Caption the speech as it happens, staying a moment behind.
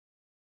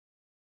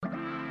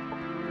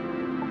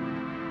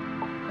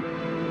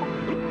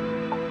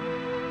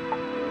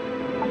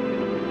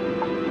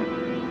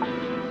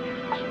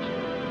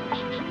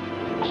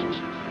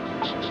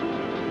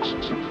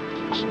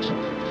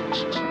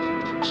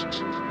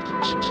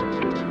If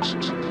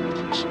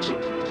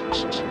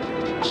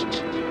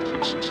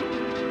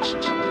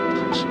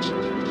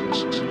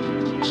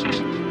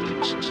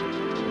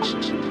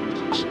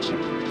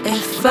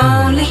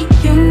only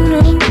you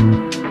knew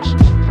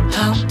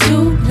how to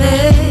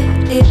let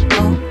it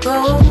all go.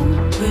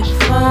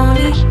 If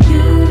only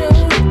you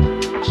knew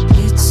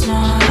it's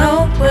not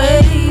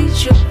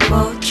always your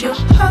fault. Your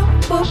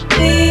heart will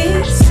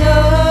be so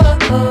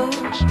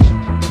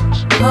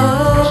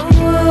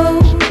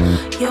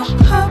your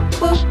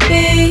heart will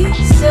be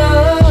so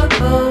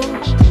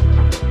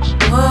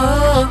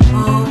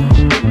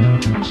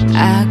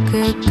I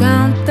could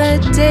count the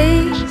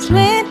days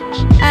when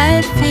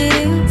I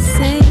feel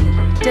sane.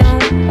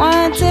 Don't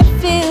want to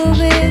feel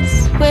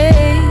this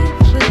way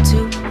for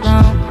too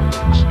long.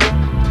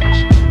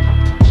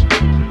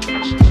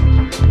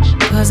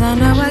 'Cause I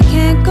know I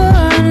can't go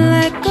on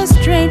like a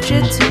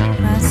stranger to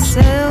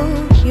myself.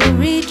 You're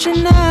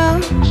reaching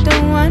out,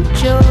 don't want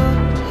your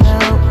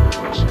help.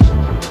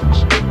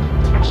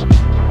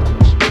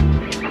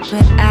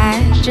 But I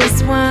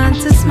just want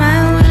to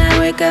smile when I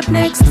wake up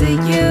next to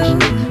you.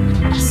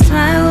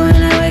 Smile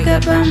when I wake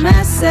up by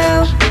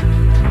myself.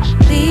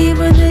 Leave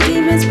when the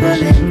demons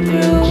pulling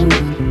through.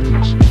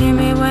 Hear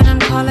me when I'm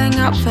calling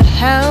out for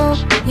help,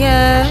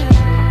 yeah.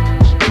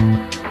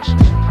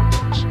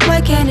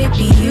 Why can't it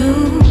be you?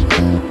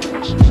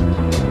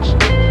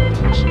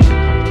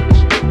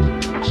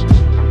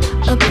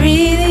 A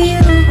breathe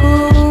you.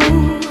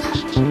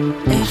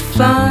 If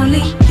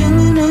only you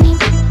knew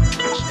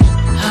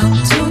how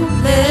to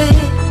let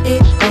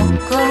it all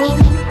go.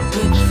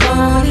 If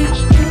only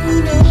you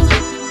knew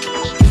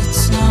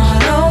it's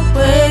not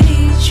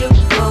always your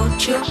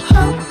fault. Your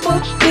heart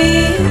will be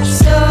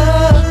so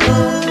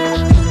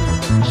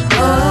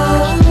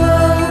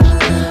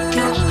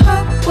your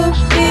heart will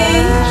be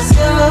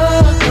so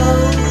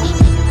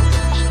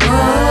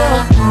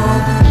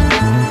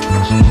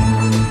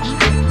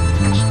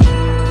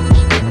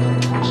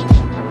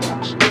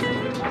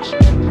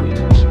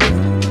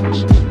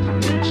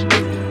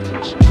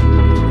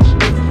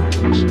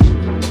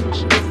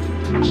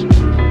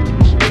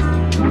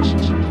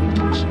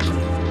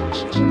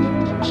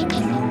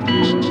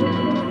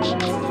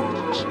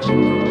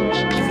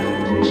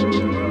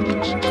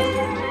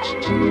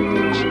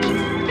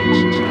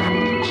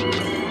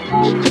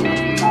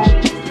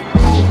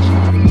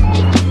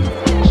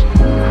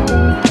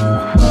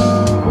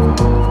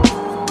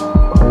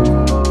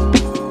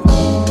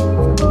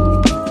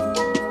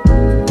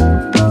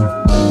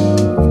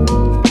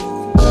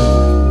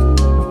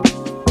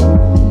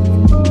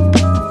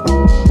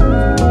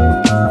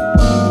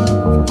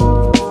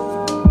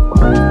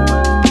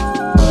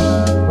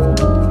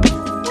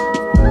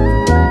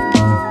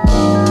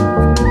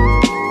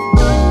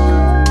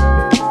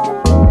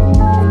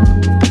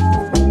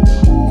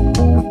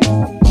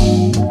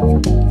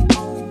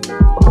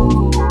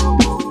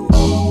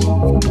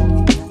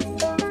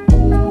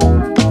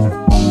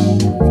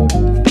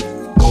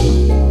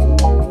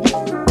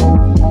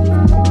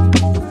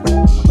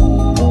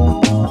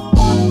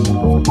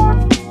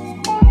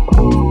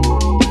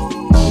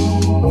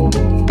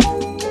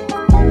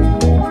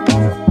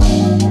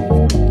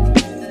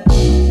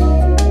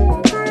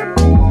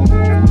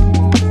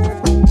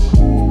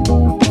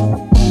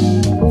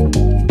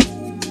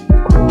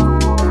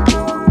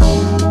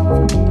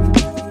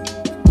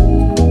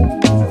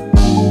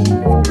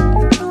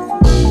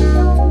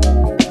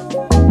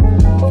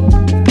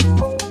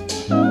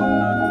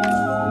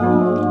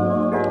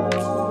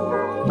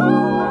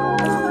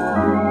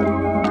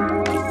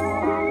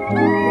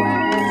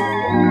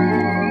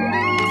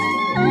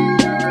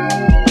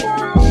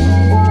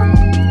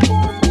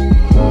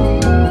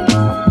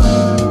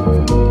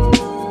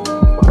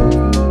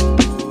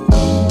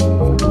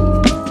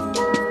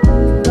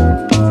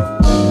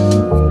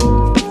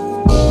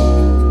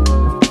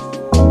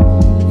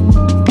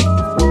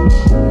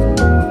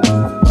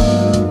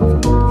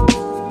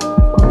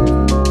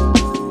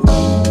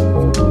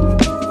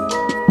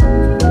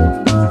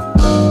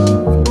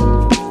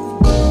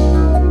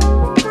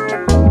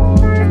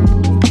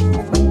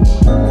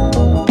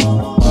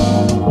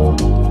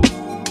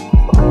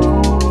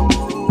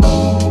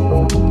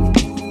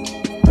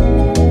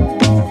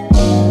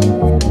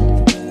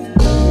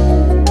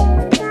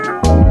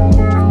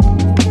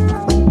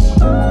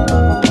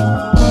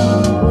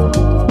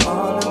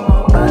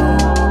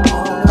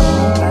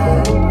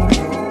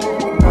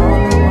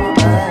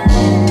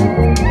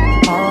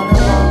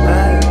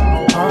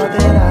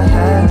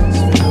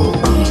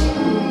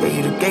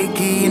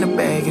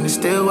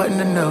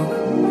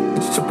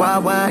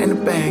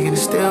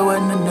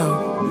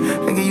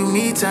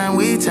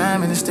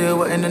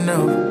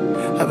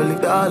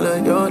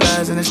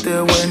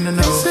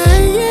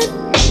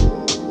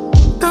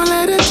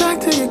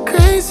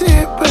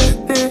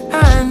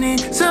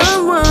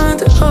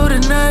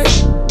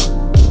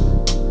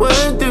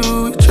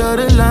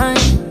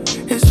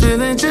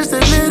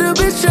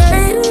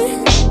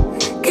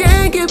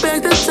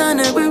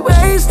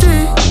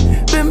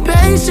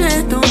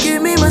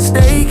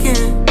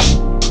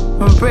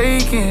I'm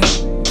breaking.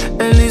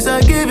 At least I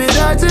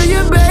talk to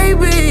you,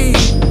 baby.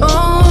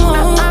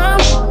 Oh, I'm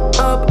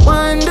up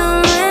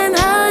wondering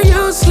how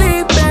you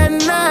sleep at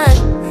night.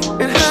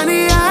 And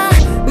honey,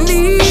 I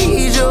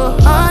need your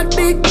heart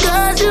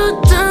because you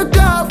took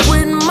off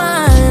with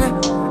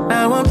mine.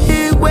 Now I'm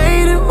here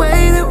waiting,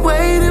 waiting,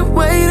 waiting,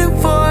 waiting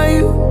for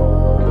you.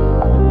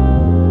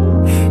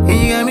 And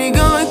you got me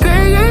going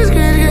crazy, crazy,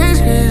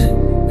 crazy, crazy,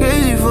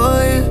 crazy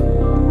for you.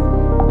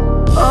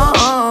 Oh,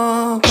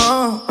 oh,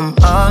 oh, I'm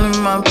all in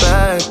my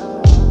bag,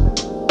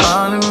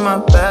 all in my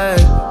bag,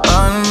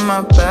 all in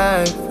my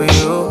bag for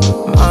you.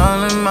 I'm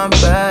all in my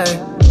bag,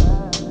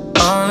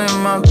 all in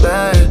my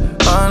bag,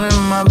 all in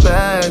my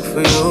bag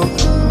for you.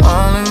 I'm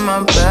all in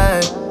my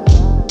bag,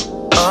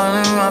 all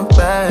in my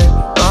bag,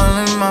 all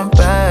in my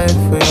bag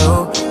for you.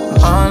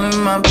 I'm all in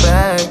my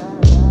bag,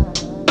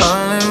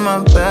 all in my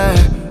bag,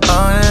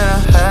 all that I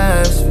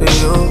have for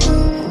you.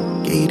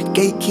 Gave you the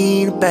gate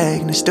key in the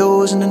bag and it still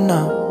wasn't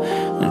enough.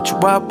 Let you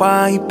walk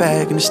by your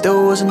back and it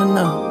still wasn't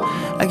enough.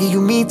 I give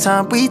you me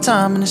time, we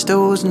time and it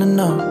still wasn't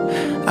enough.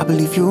 I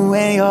believe you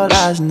and your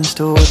lies and it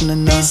still wasn't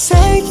enough. They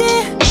say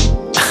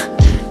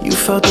it, you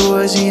felt the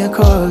words in your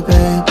core,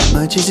 babe.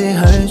 Much as it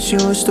hurts, you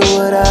were still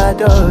what I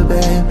adore,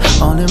 babe.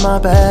 All in my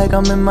bag,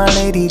 I'm in my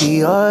Lady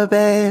Dior,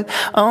 babe.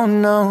 Oh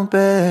no,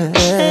 babe.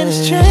 And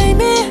it's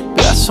draining.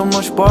 Got so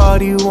much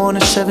body, you want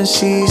a 7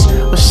 C's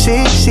or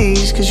 6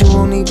 C's, cause you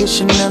only get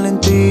Chanel in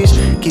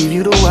 3s. Give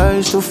you the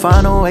words to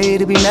find a way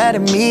to be mad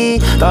at me.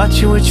 Thought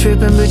you were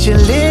tripping, but you're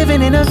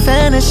living in a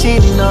fantasy.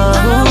 No,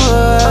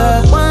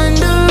 I'm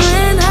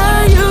wondering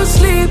how you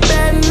sleep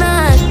at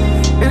night.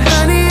 And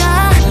honey,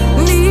 I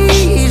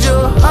need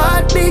your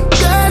heart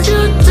because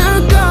you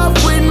took off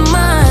with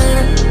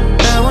mine.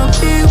 Now I'm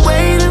here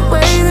waiting,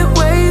 waiting,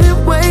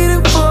 waiting,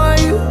 waiting for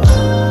you.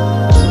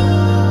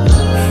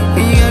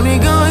 And you got me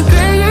going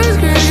crazy,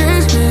 crazy,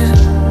 crazy,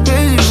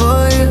 crazy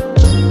for you.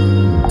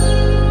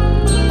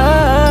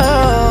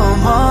 oh,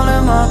 I'm all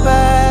in my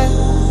bag,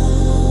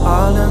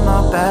 all in my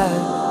bag,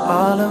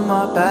 all in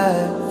my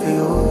bag for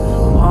you.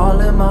 I'm all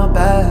in my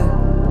bag,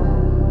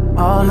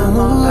 all in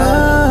my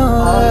bag,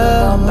 all in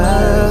my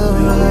bag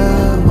for you.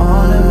 I'm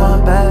all in my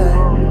bag,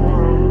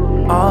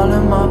 all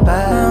in my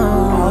bag,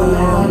 all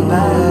in my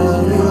bag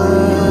for you.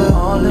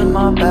 All in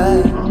my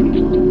bag,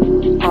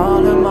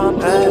 all in my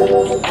bag,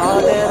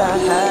 all that I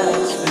have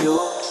is for you.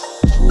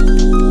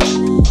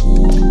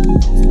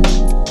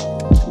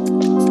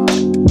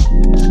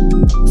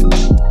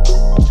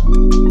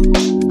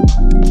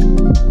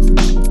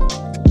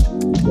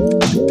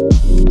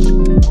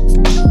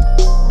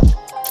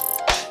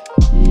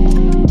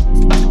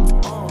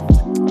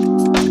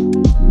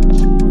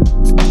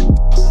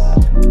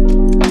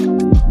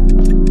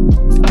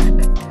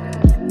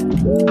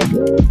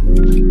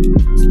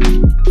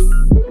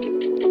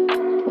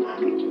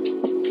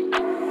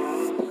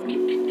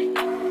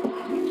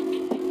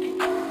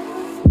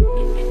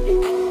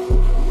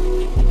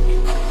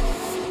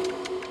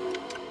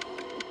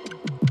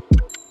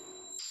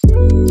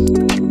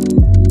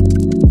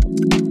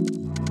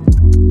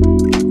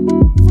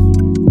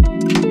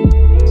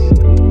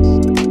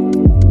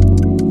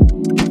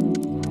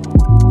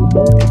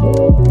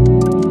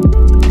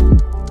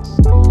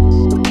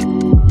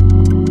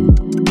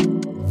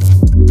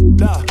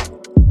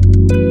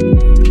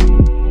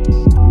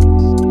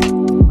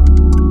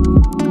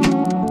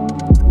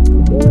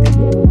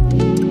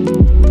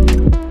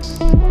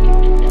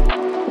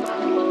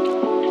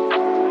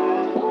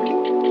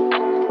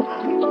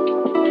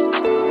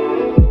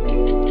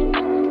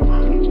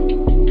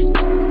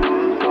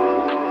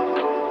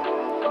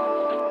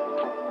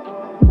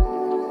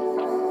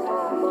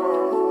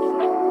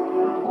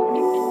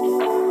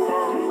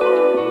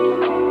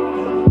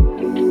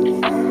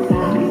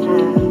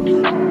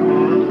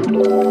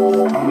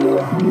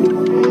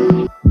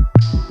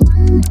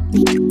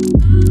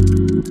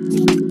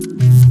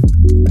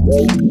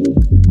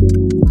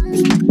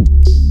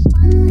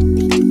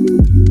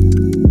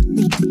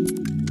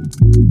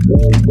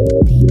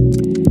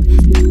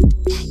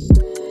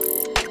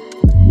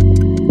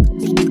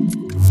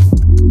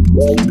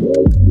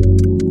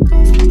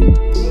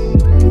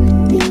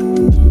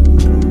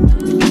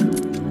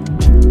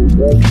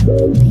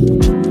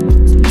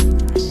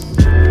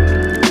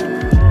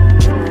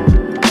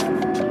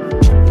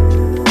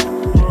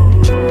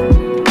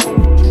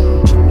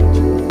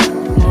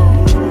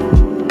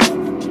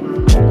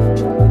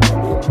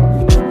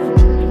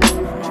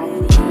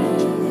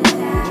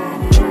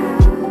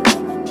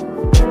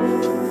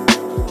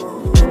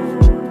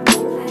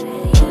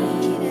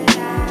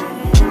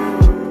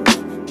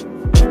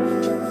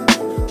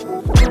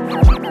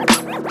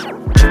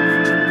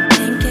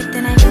 Think it,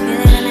 then I feel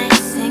it, and I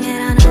sing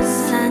it on a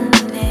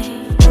Sunday.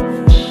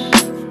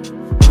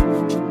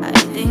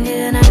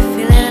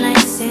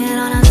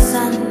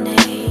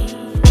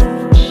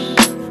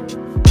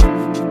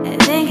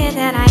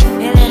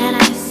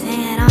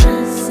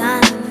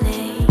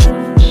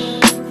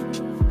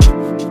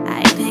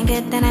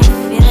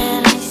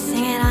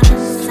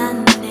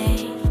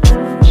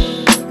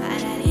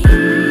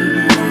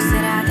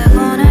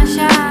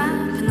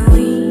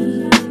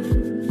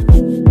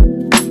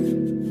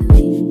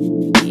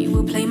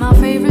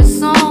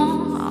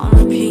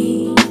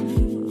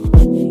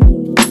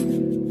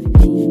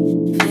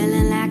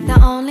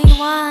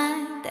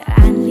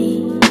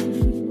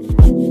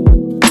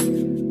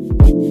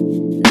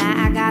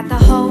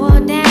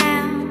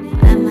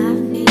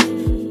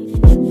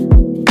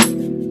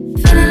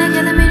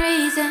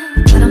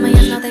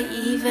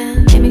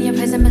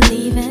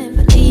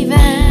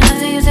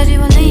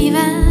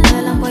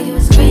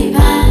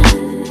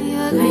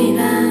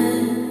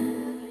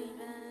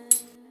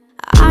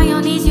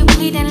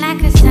 reading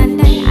like a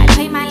Sunday. I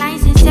paint my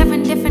lines in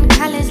 7 different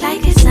colors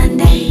like a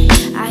Sunday.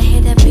 I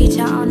hit the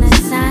preacher on a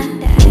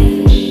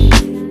Sunday.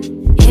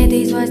 Hear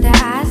these words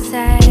that I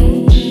say.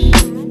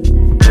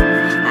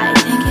 I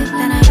think it,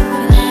 then I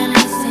feel it, and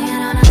I sing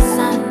it on a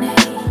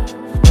Sunday.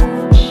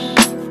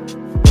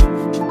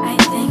 I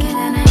think it,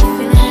 and I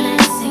feel it, and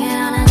I sing it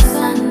on a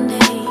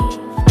Sunday.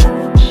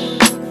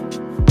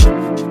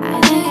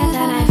 I think it,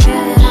 then I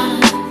feel it on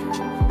a.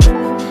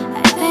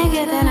 I think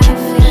it, then I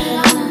feel it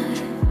on a.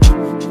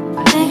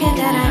 I think it,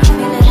 then I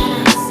feel it, and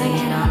I sing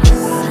it on a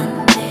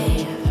Sunday.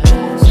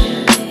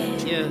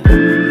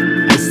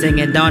 I sing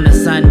it on a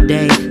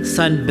Sunday,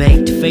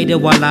 sun-baked, faded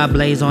while I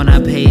blaze on a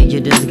page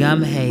of this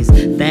gum haze.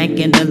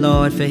 Thanking the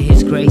Lord for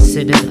His grace,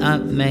 it is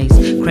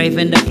amazing.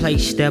 Craving the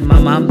place that my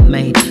mom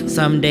made.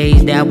 Some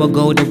days Dad would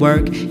go to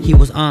work, he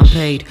was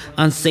unpaid,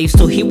 unsafe,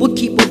 so he would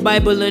keep a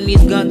Bible in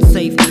his gun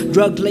safe.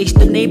 Drug laced,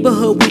 the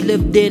neighborhood we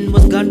lived in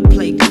was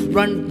gunplay.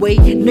 Runway,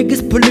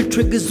 niggas pulling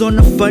triggers on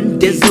the fun.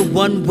 There's a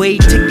one-way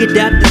ticket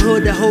out the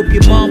hood. I hope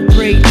your mom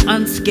prayed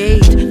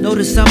unscathed.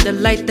 Notice I'm the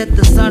light that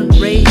the sun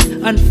rays,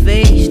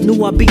 unfazed.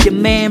 Knew I'd be the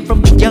man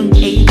from a young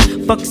age.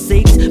 Fuck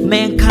sakes,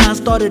 mankind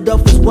started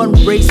off as one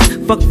race.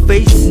 Fuck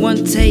face,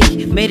 one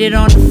take, made it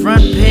on the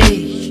front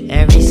page.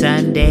 Every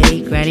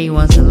Sunday, Granny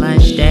wants a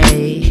lunch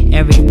day.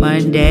 Every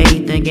Monday,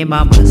 thinking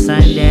about my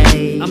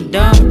Sunday. I'm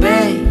done,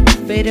 babe,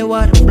 faded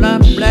while the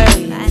blunt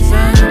blaze.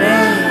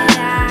 Sunday.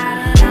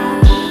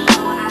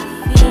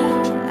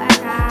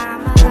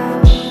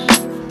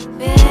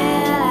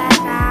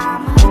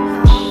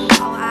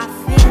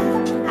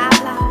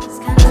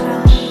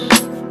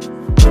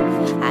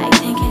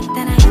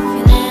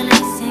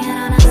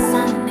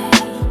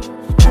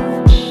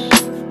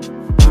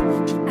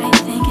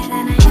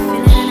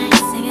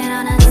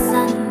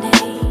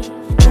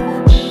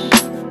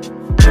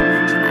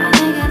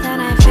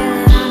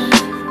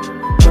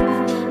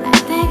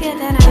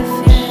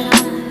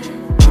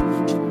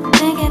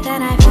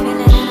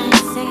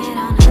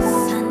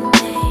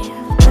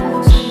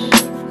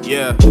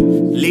 Yeah,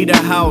 leave the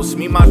house,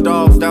 meet my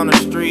dogs down the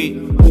street.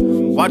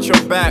 Watch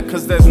your back,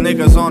 cause there's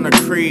niggas on the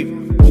creep.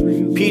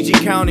 PG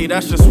County,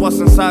 that's just what's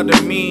inside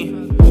of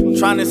me.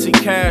 Trying to see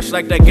cash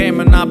like that game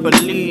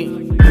Monopoly.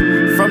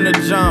 From the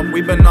jump,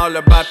 we been all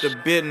about the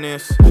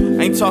business.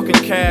 Ain't talking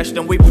cash,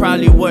 then we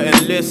probably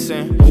wouldn't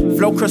listen.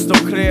 Flow crystal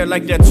clear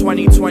like that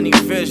 20/20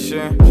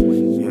 vision.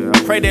 I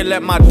pray they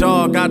let my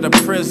dog out of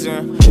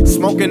prison.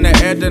 Smoke in the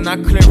air, then I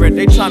clear it.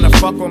 They tryna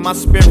fuck with my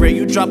spirit.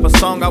 You drop a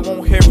song, I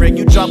won't hear it.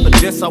 You drop a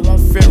diss, I won't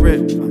fear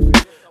it.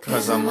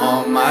 Cause I'm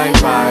on my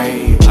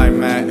ride,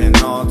 I'm at an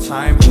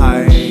all-time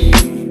high.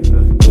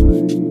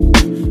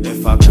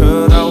 If I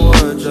could, I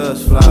would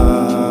just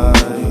fly.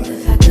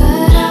 If I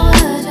could, I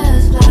would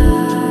just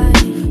fly.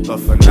 But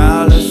for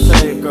now, let's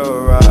take a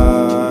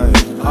ride.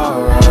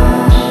 Alright.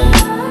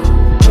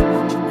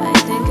 I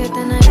think it,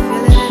 then I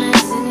feel it, and I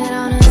sing it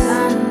on a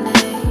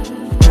Sunday.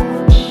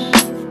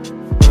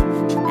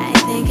 I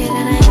think it,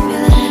 and I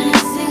feel it, and I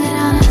sing it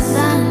on a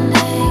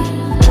Sunday.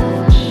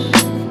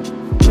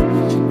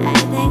 I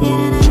think it,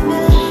 and I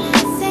feel it, and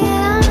I sing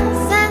it on a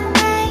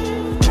Sunday.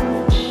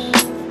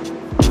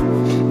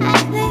 I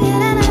think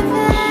it, and I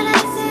feel it, and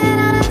I sing it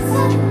on a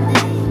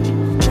Sunday.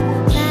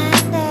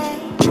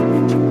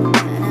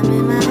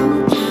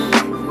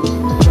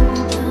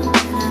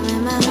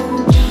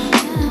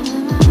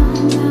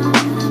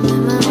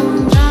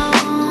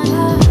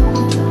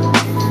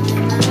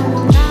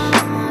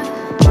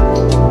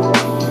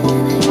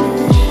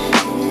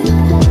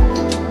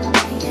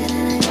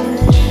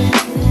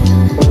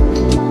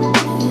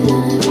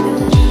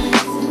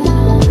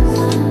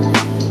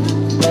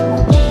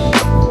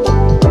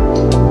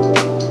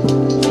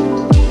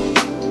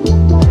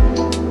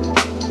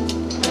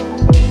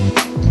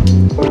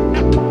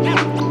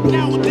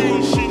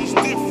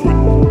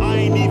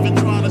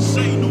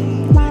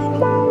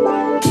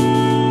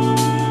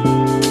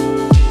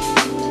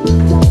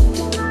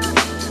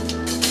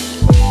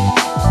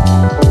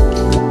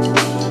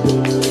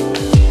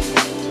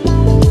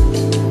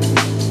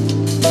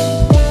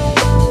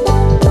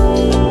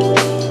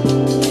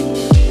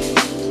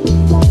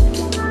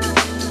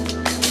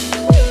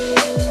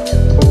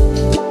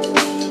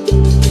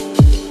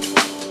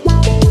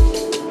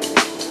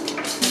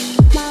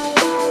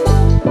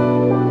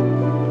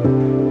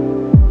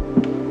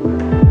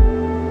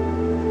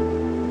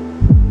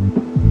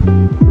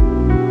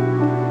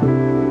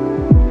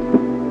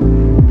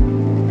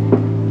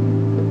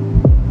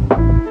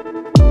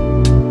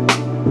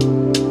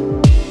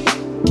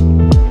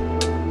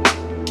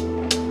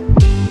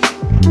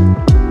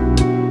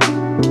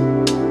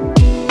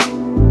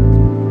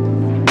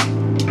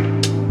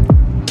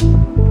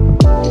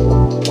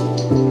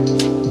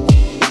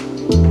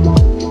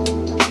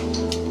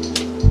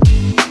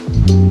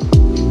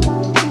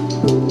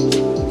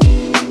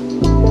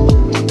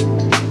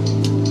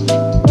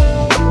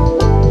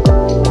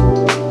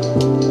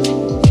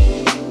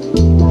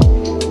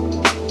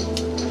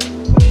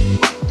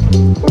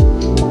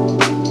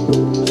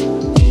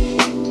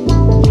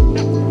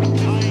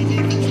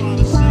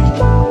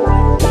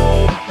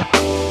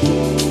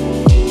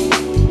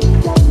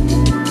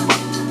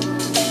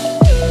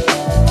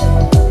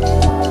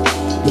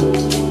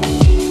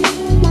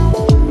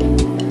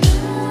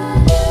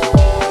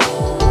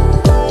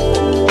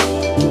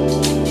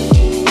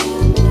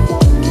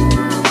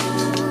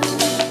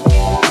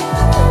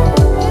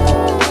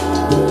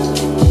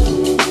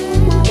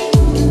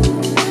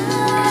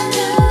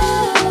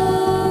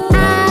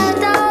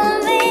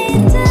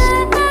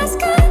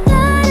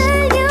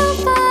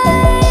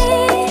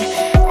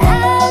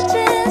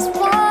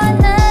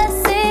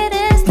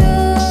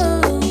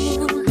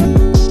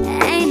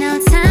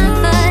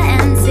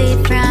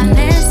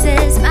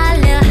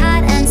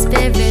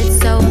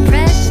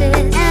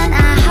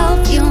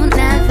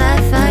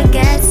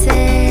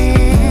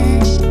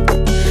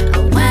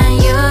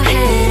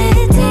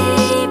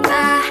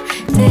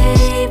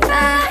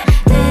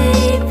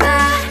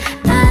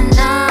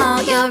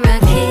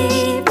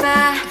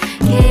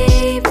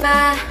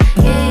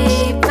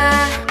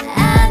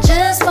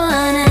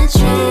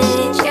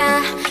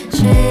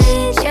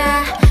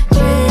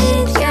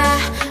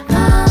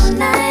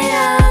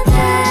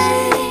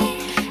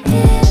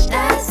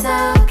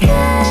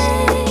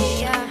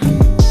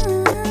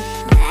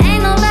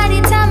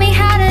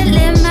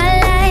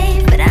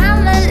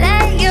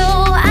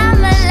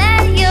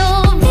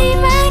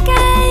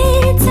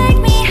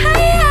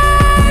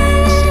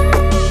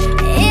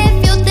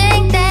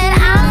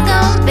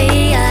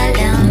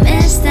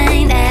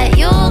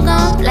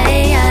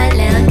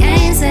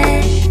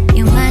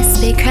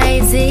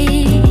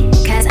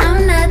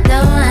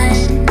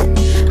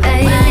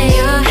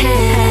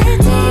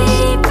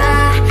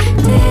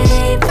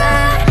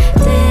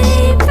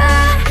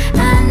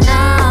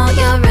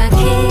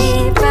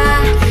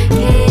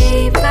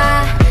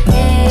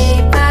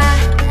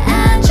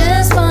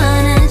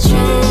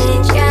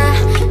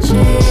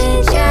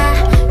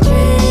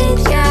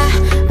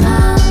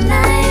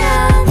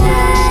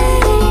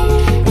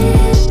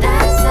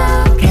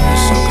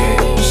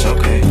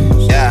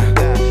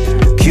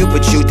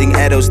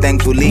 shadows,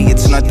 thankfully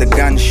it's not the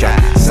gunshot.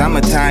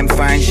 Summertime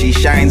fine, she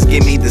shines,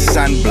 give me the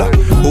sunblock.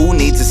 Who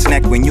needs a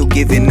snack when you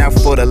give enough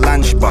for the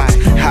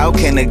lunchbox? How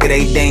can a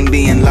Great Dane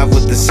be in love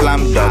with the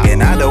slum dog?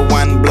 And I don't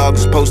want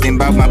blogs posting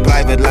about my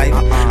private life.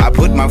 I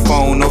put my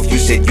phone off, you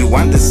said you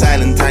want the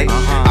silent type.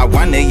 I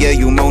wanna hear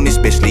you moan,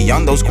 especially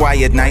on those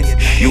quiet nights.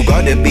 You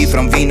gotta be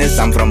from Venus,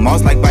 I'm from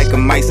Mars like biker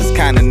mice. It's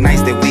kinda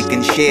nice that we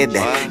can share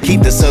that.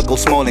 Keep the circle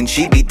small and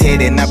she be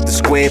tearing up the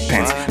square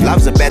pants.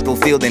 Love's a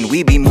battlefield and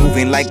we be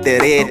moving like the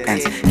red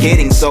ants.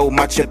 Getting so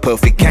much a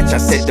perfect catch, I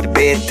set the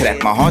bed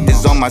trap. My heart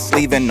is on my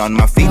sleeve and on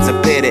my feet's a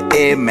pair of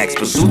Air Max.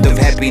 Pursuit of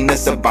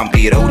happiness, a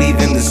bumpy road,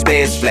 even the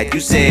spares flat. You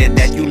said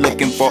that you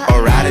looking for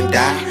a ride or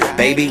die.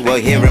 Baby, well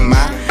here am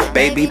I.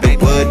 Baby, the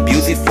word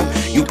beautiful,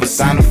 you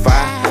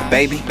personify.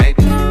 Baby,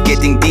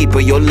 getting deeper,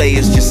 your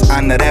layers just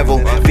unravel.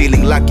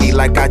 Feeling lucky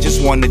like I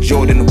just won a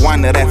Jordan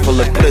 1 raffle.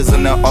 A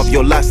prisoner of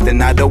your lust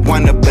and I don't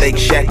wanna break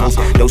shackles.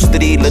 Those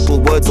 3 little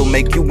words will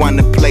make you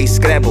wanna play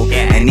Scrabble.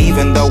 And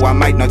even though I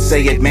might not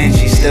say it, man,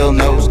 she still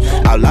knows.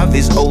 Our love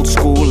is old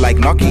school like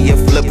Nokia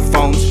flip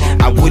phones.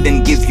 I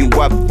wouldn't give you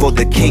up for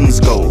the king's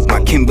gold.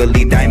 My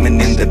Kimberly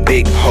diamond in the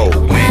big hole.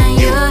 When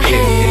you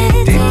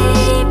hit deeper.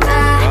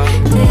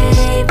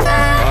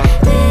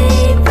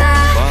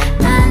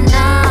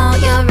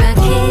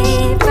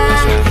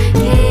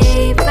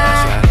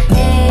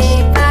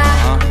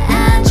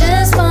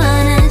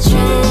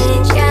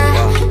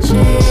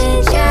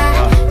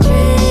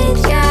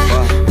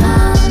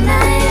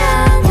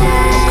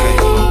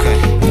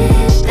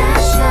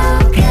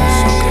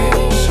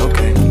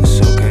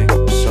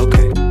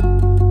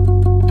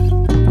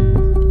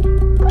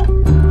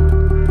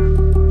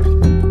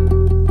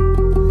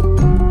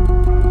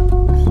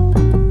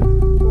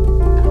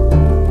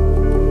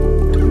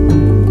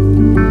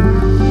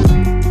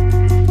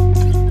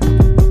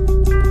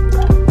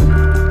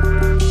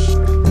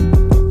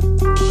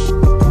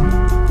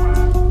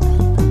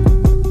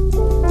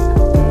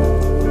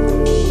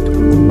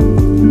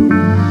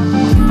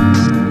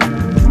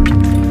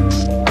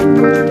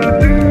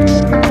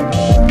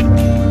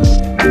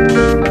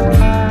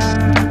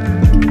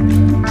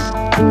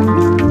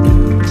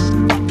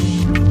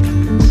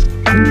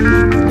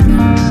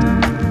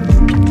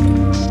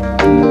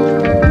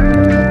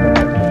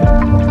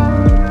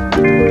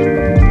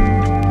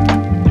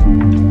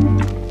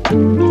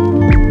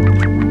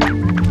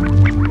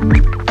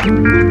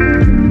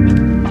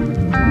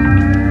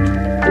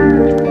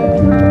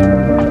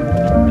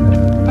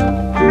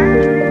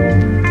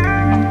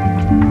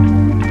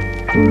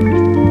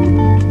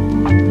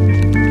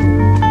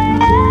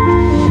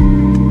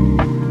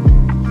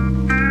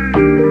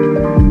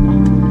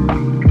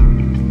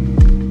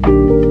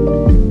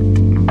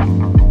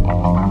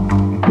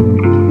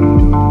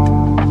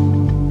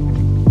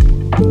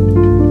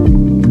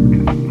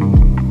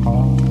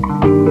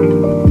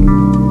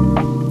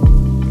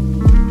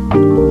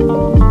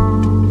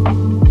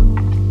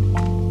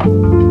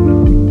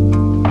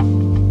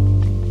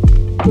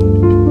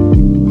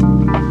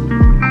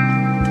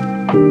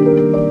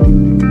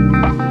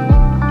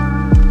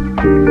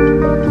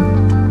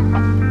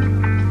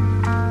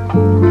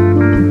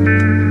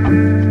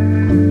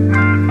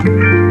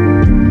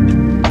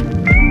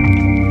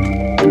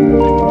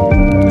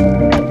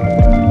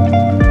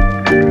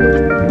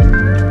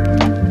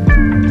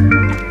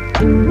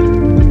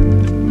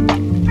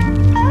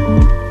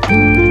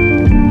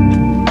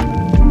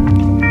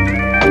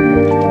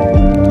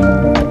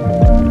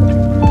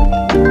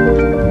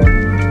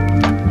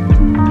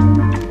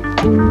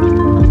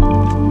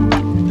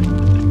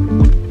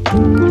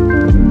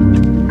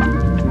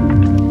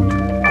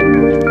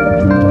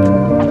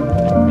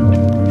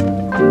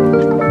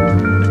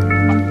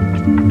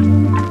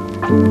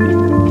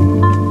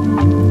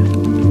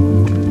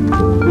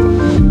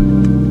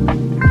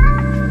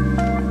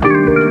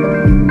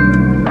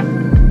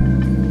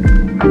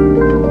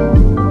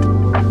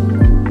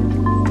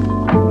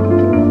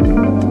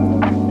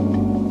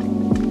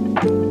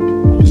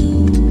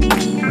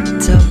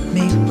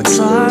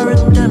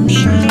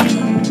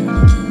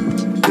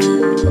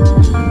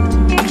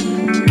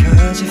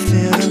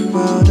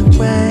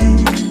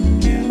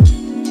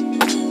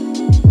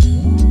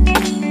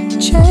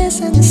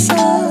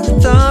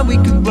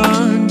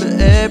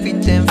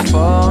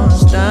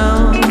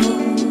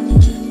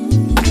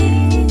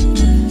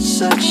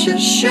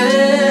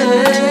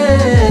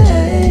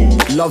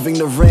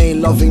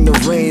 Loving the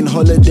rain,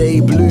 holiday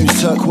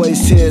blues,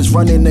 turquoise tears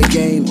running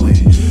again.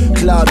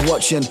 Cloud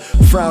watching,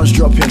 frowns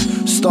dropping,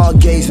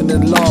 stargazing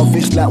in love.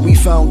 It's like we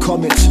found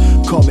comets,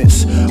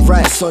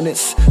 write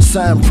sonnets,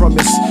 sign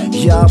promise.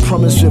 Yeah, I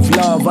promise with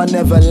love, I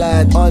never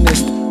lied,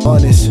 honest.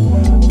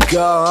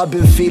 Girl, I've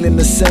been feeling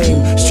the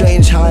same.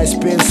 Strange how it's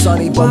been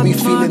sunny, but we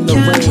feeling the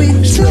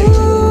rain.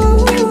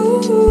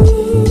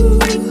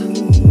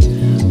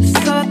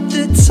 Thought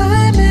the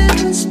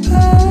timing was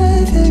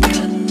perfect.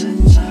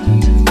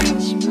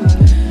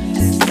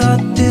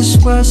 Thought this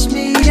was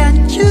me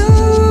and you.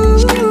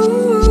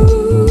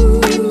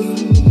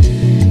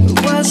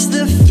 Was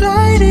the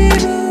flight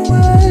even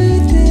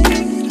worth it?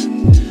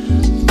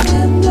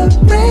 When the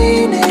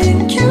rain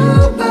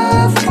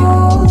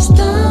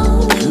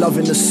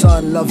the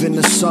sun, loving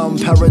the sun.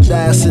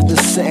 Paradise at the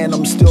setting,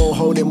 I'm still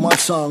holding my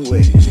tongue.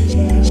 Wait,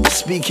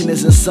 speaking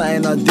isn't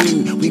something I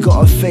do. We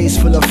got a face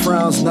full of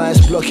frowns, nice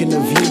blocking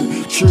the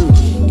view. True,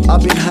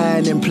 I've been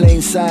hiding in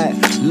plain sight.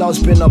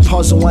 Love's been a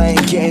puzzle, I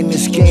ain't getting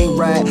this game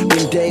right.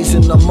 Been days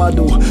in the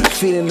muddle,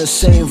 feeling the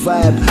same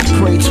vibe.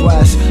 Pray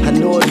twice, and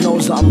Lord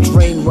knows that I'm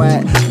drained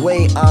right.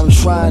 Wait, I'm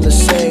trying to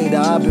say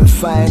that I've been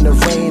fighting the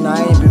rain.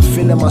 I ain't been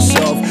feeling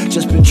myself,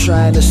 just been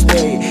trying to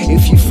stay.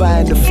 If you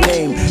find the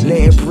flame,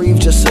 let it breathe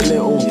just a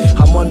little.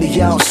 I'm on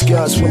the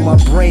outskirts with my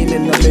brain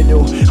in the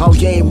middle. I'll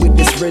game with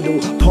this riddle,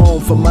 poem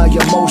for my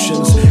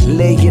emotions.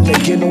 Lay in the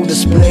ginnel,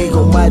 display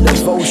all my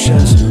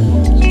devotions.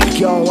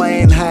 Yo, I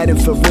ain't hiding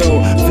for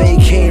real.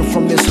 Vacating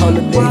from this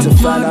holiday to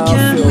find out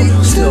how I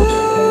feel. Still,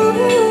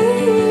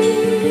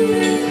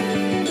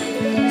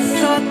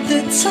 thought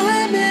the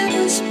timing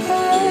was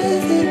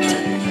perfect.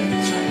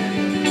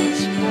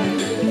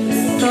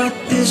 Thought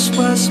this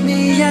was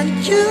me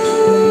and you.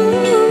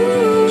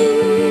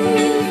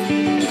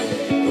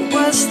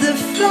 Was the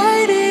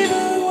flight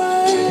even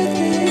worth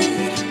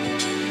it?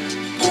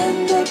 When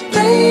the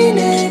rain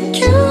in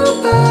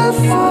Cuba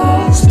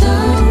falls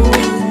down.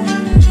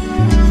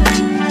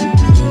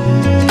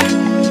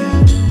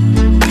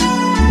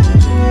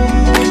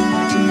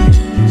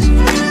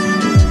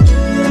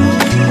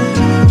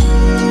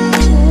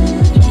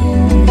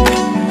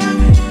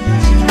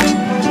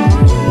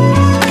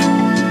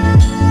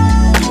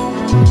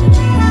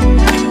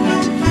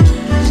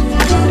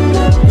 When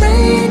the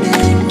rain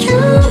in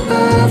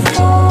Cuba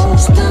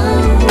falls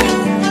down.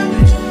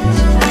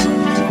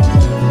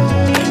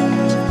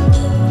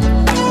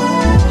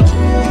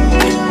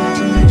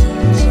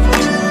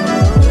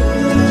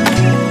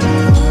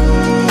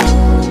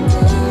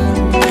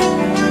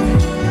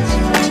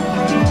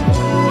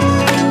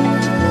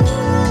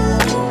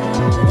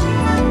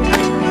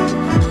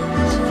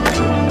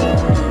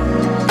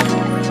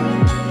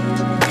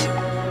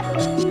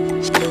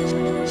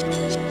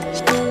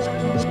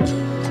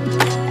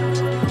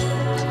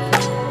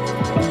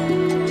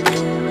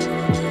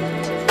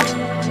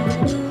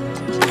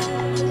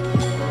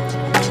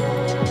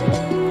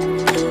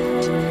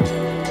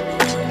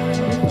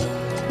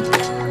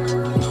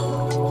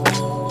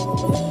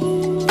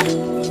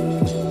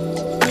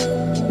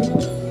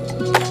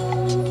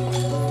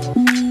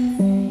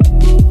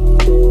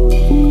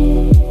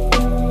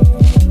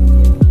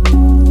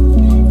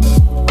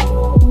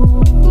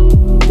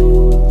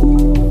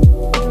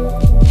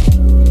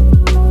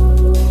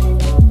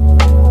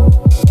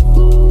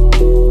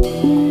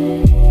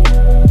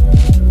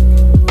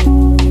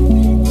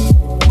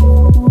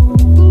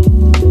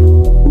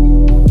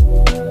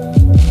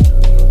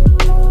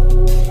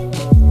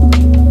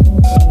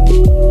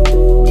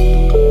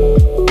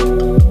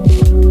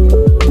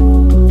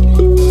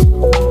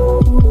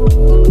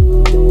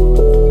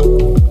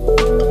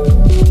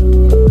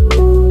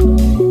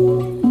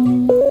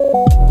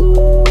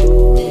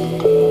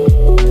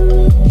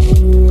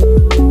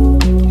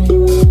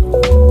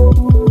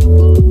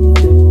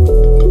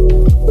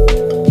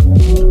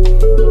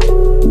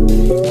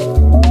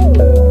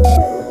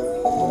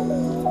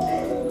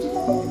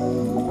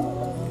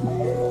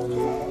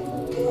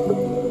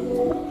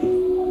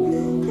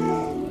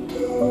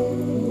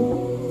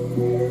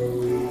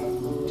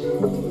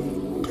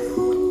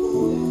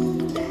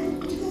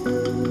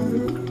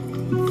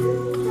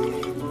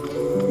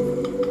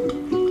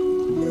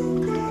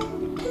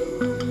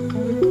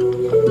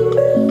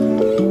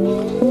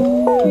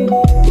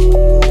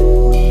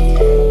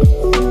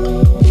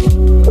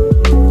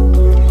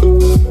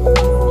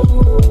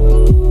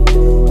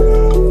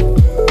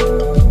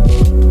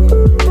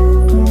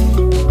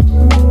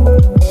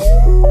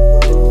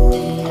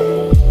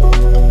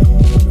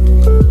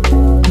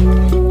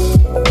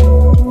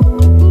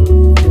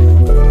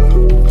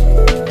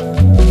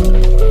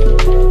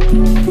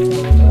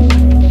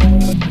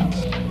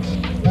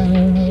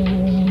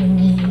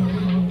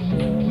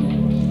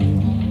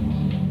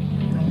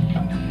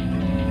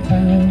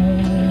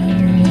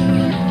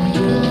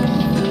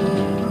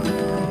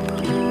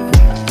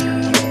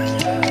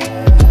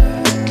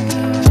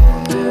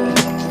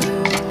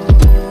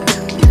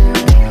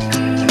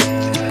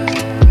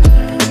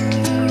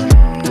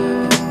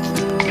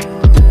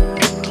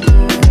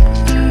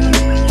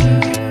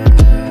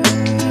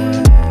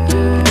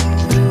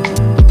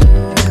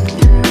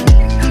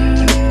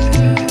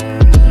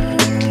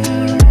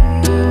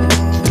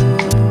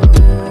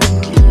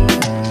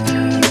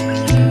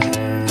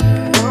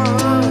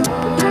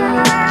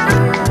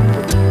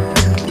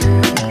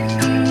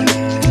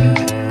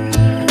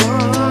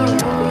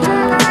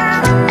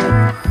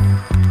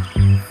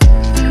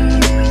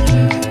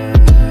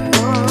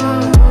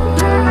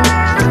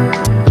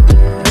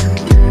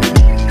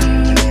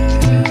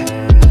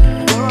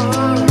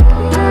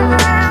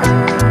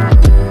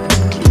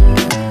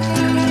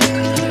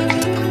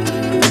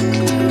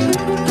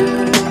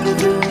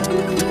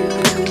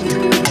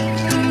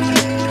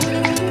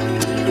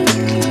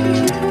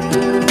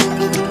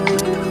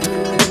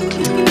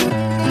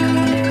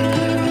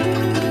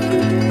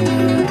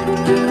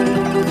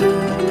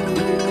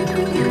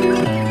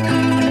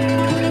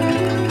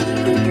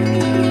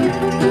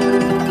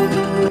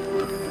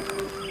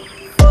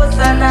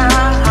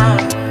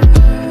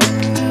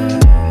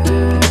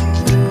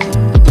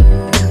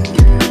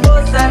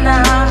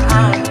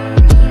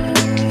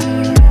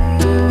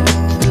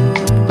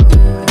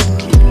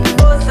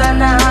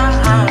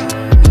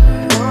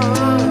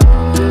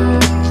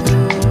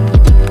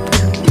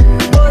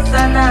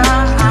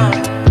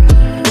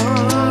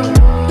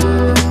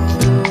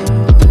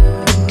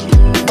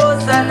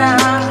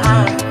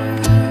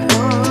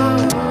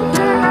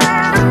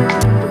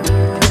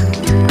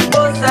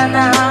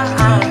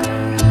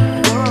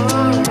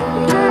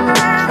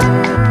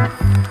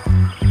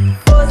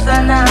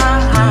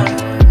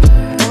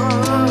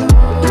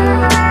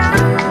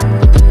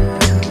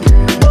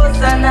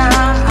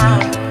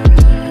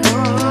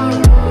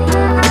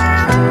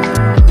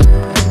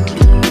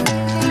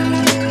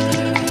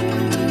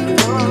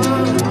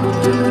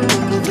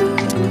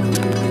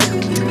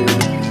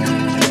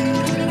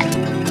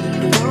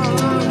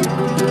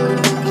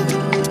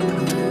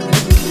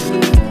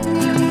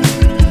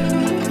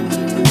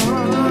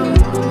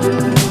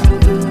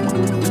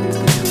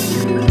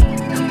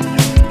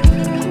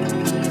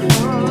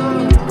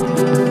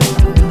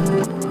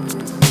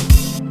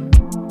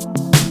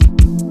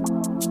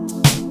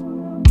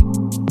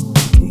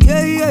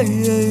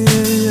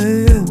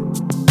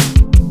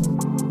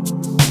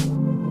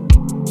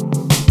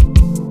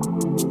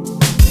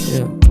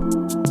 Yeah.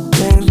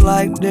 Things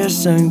like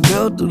this ain't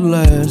built to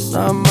last.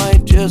 I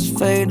might just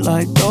fade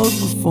like those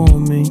before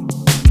me.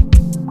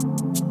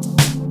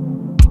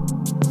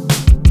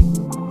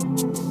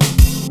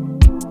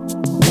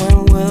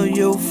 When will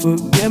you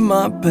forget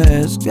my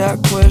past?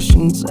 Got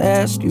questions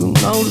asked, you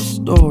know the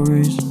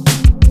stories.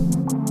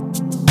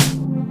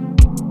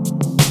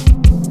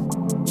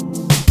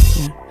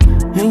 Yeah.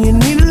 And you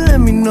need to let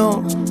me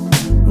know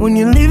when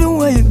you're leaving,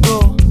 where you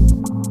go.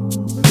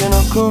 Can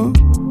I come?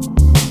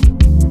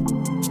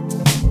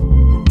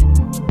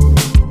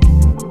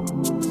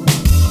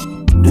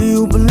 Do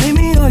you believe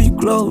me or you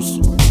close?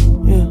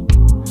 Yeah.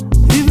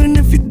 Even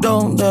if you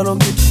don't, that'll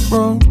get you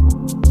sprung.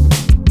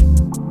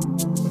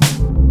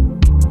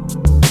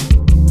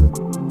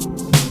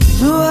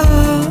 Do I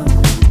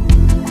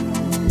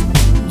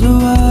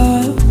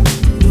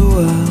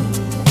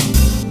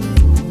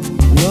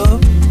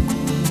love?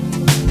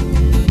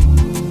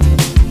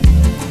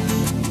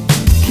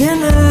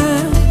 Can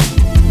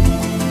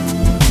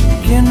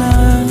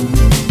I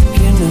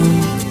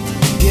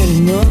get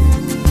enough?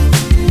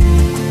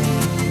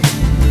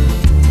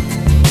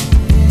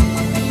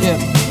 Yeah,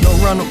 don't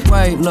run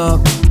away,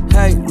 love.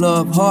 Hate,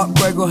 love,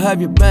 heartbreak will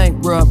have you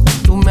bankrupt.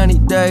 Too many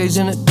days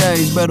in a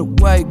daze, better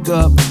wake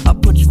up. I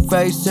put your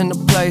face in the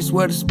place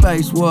where the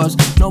space was.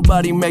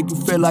 Nobody make you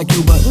feel like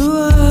you, but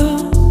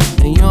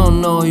and you don't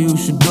know what you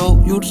should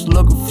do. You just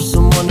looking for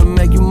someone to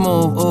make you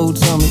move. Oh,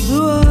 tell me,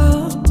 do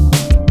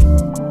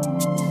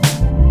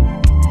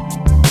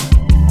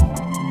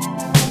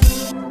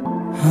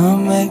I'll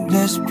make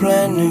this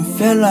plan and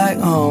feel like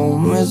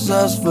home. It's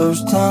us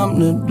first time,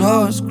 the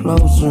door is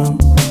closing.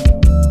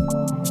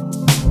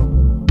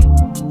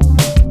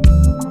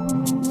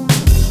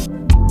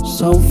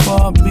 So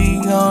far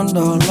beyond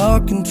all our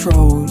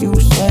control. You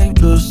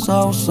saved us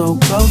all so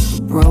close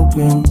to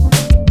broken.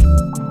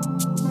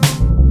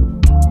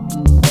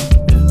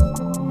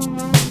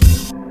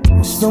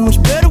 It's so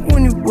much better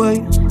when you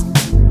wait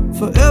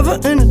forever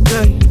and a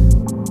day.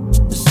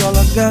 That's all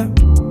I got.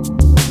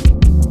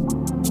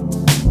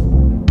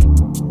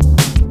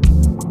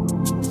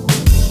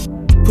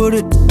 Put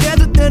it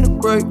together, then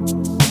it break.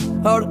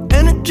 All the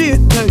energy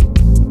it take,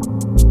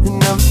 it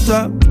never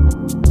stop.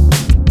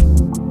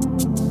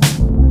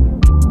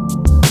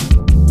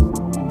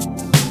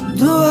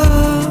 Do I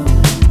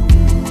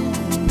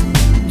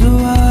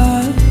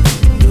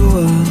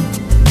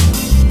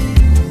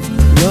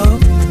love?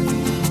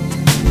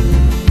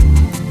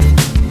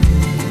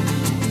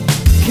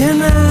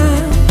 Can I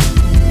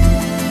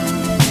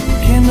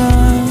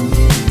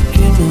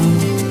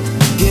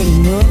get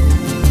enough?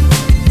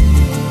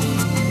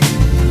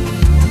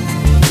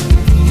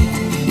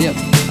 Yeah,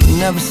 I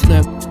never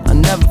slip, I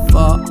never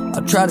fall. I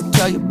try to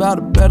tell you about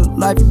a better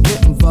life, you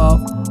get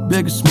involved.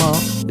 Big or small,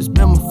 it's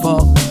been my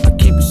fault. I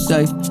keep it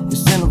safe,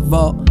 it's in a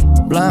vault.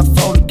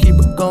 Blindfolded, keep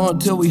it going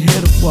till we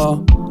hit a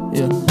wall.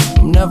 Yeah,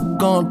 I'm never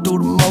going through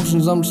the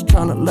motions, I'm just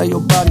trying to lay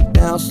your body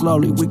down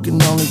slowly. We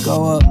can only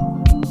go up.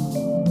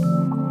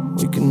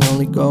 We can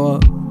only go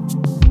up.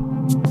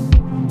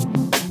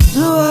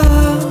 Do I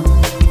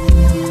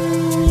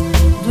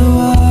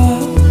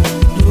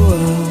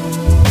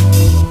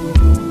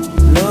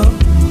love?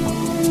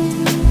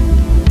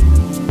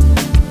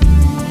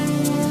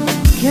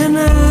 Can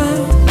I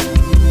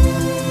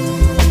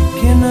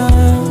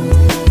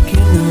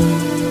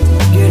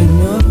get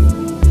enough?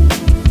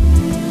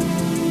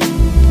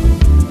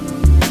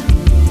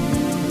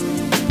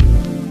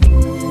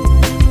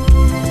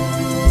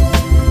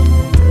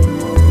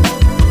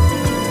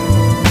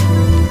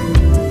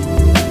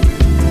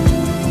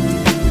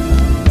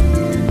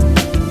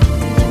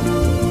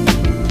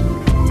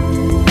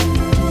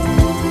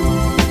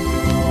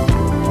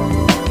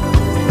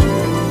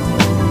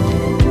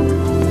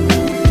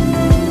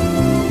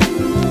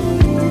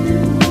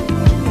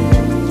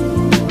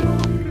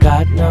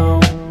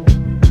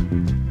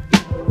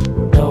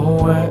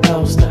 Nowhere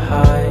else to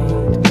hide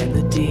in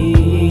the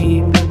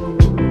deep.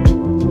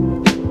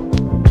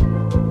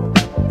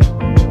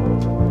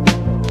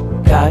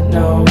 God,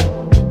 no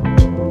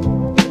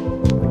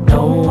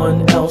one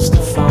else to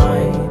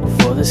find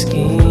for the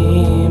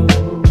scheme.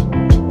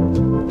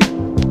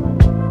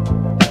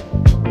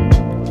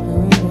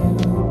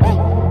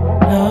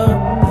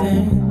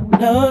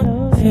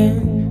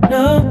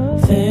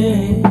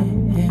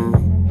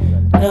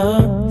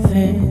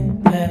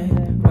 Nothing that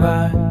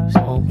rise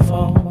won't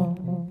fall.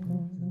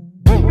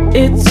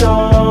 It's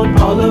on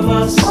all of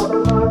us,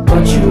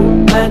 but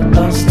you let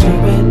us do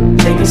it.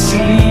 Take a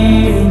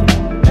seat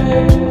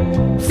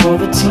for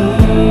the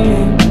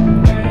team.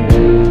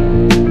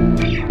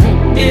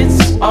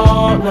 It's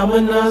all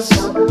numbing us,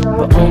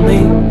 but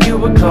only you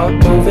were caught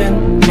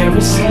moving.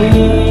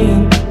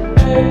 Kerosene,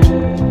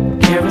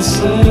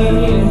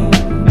 kerosene.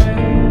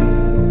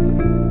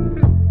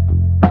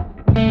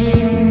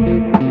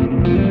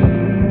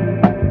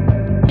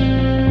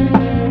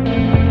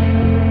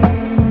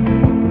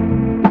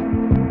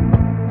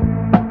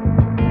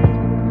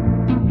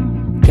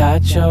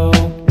 Got your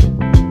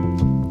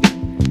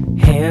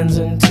hands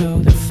into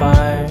the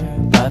fire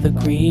by the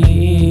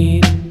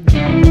greed.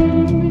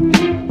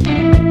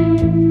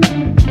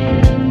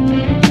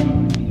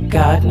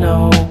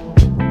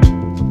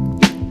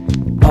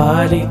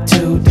 ready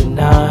to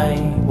deny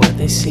what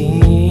they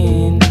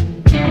seen.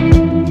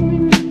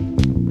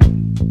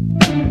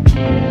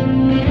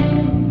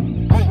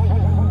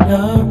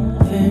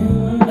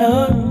 Nothing,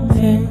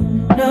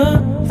 nothing,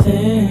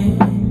 nothing,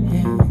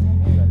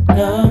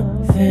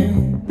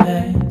 nothing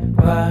that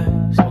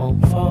rise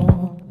won't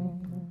fall.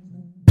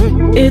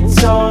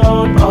 It's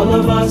on all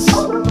of us,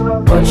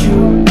 but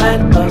you let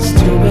us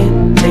do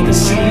it. Take a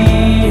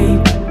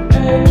seat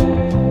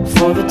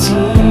for the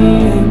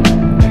team.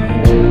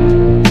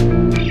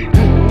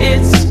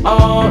 It's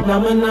all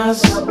numbing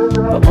us,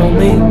 but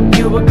only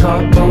you were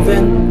caught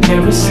moving.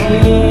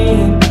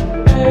 Kerosene,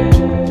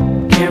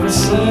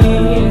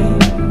 kerosene.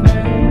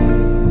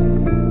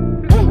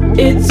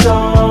 It's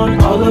on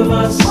all of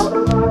us,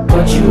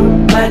 but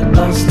you let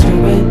us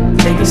do it.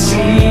 Take a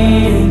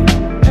seat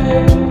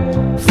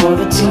for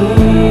the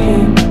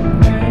team.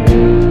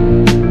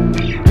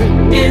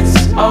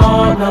 It's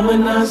all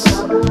numbing us,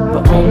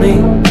 but only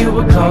you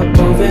were caught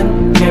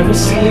moving.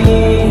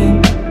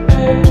 Kerosene,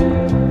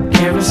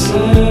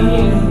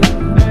 kerosene.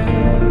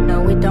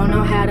 No, we don't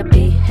know how to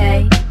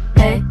behave.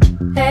 Hey,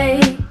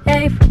 hey,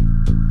 hey.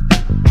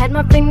 Had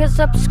my fingers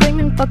up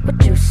screaming, fuck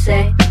what you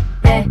say.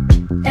 Hey,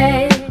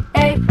 hey,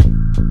 hey.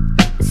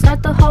 It's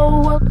not the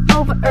whole world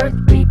over earth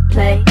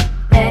replay.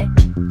 Hey,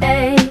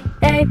 hey,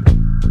 hey.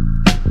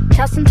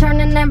 Toss and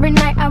turning every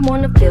night, I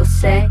wanna feel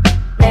safe.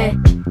 Hey,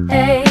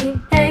 hey,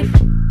 hey.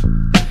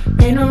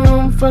 In a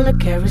room full of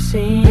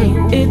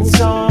kerosene, it's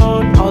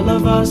on all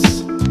of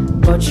us,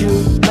 but you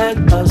let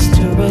us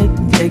do it.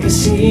 Take a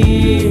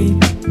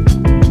seat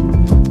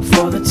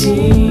for the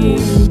team.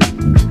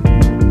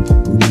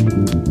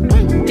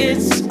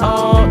 It's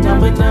all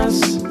numbing us,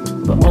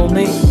 but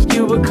only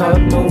you were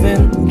caught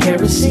moving.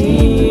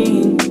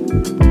 Kerosene,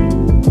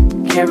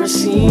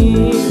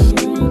 kerosene,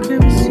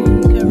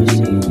 kerosene,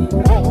 kerosene.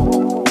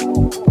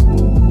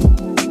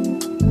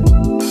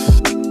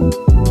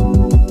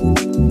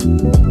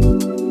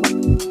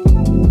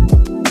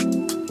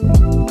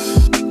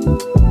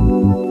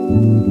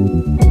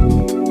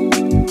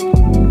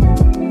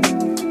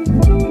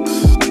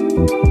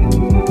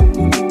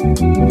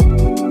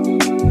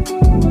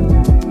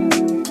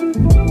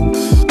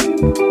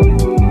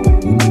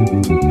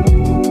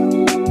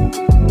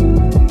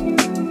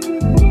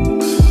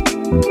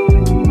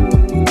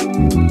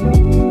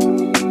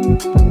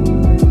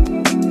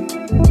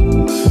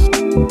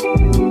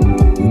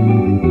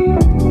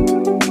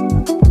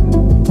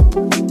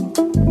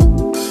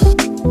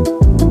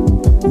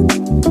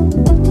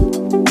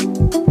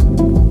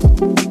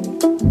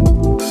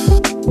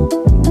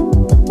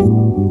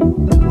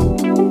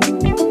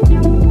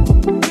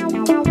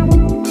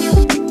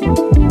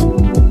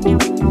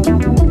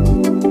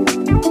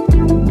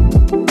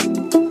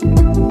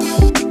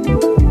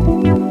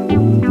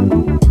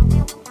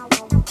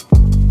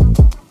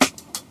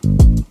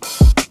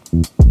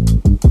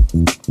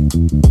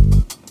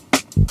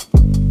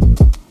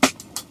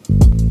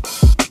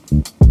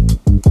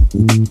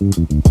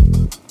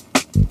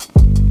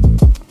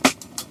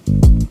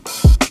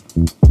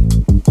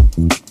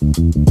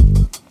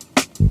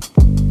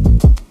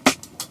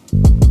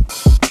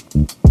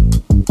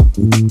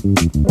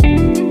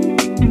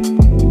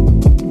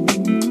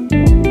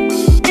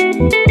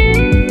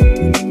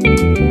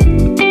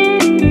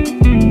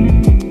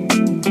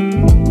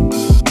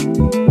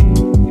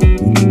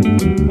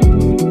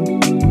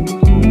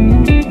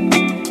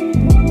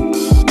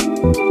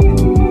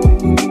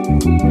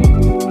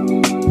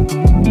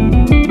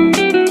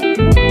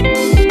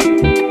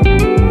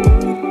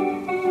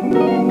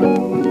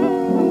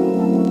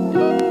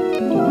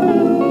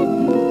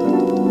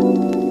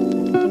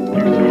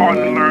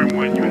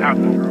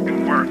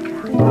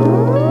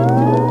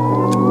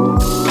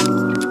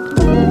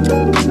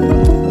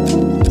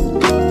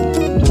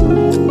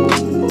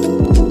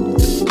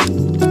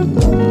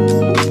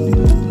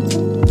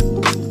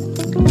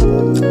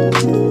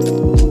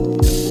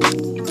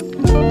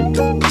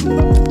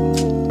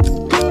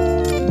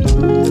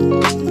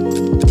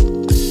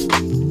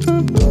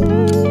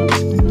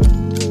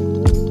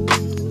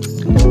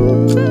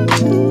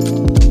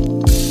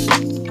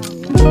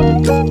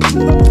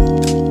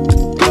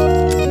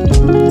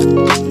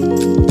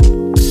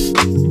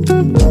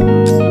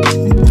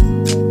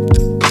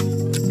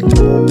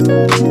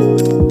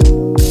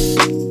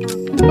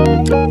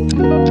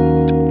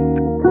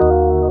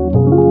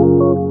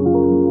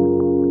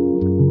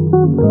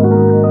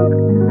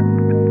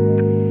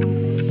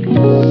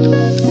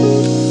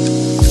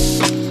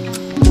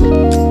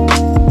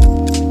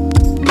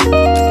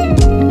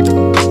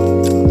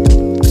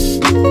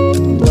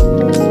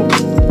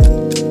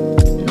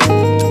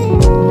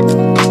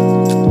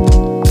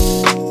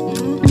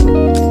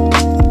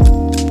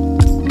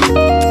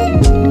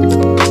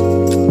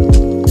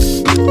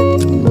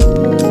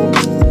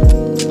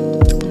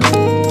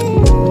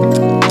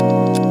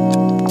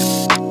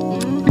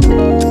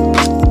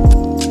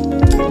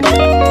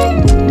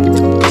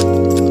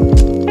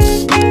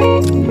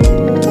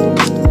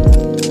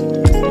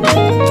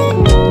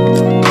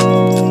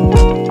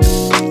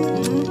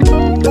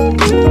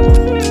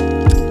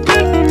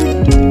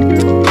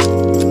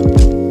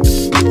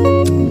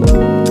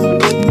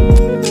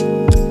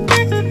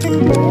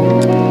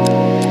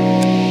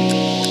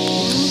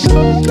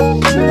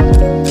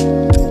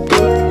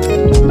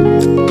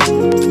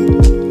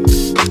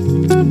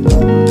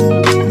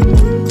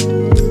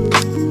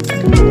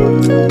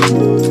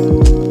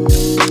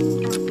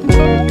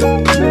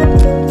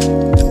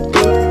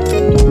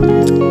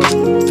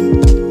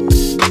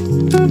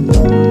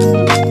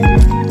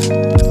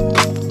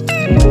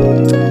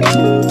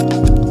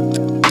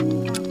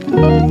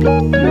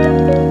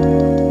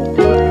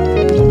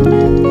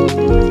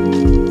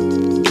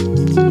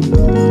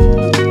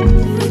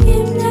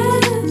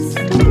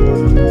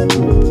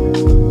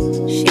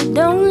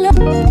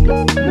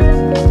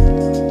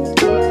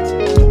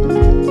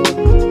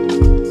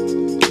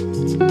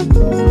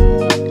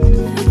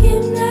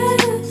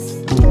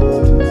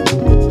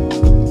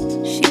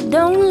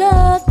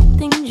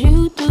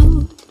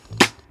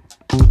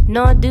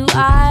 nor do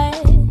I.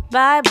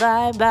 Bye,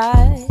 bye,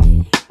 bye.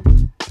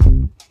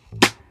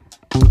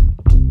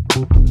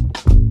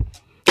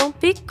 Don't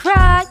be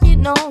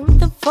crying on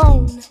the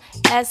phone,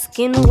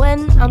 asking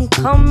when I'm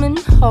coming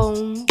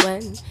home,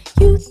 when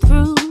you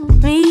threw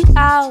me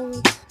out.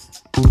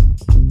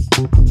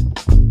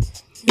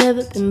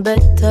 Never been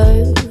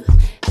better,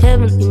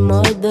 Heavenly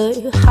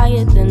Mother,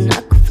 higher than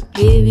I could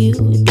forgive you.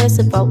 That's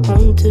if I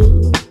want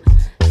to.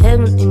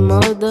 Heavenly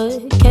Mother,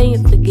 can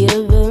you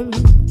forgive him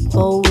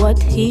for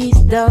what he's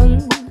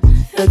done?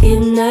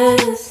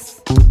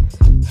 Forgiveness.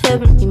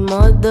 Heavenly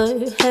Mother,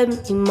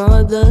 Heavenly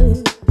Mother.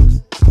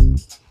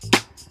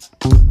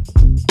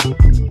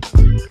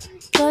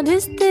 God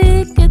is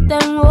thicker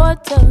than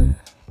water.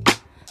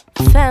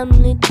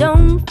 Family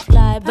don't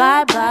fly.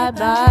 Bye, bye,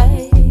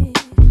 bye.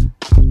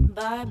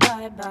 Bye,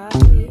 bye, bye.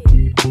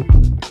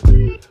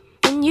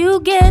 When you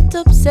get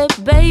upset,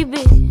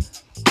 baby,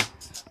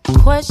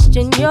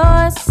 question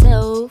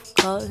yourself,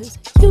 'cause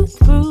you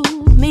threw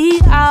me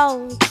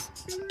out.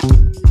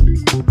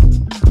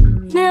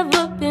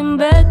 Never been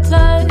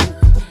better.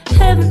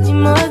 Heavenly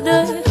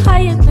Mother,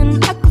 higher than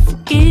I could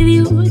forgive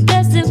you.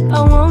 That's if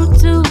I want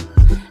to.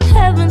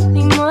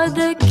 Heavenly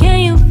Mother, can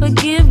you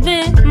forgive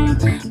him?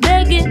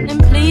 Begging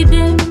and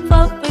pleading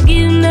for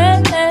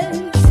forgiveness.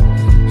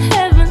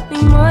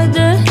 Heavenly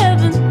Mother,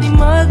 Heavenly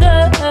Mother.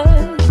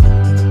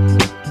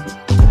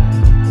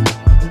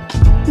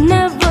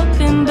 Never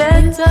been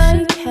better.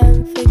 She can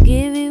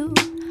forgive you.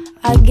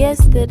 I guess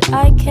that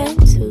I can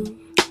too.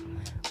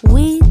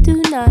 We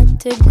do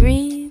not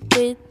agree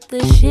with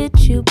the shit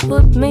you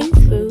put me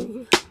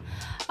through.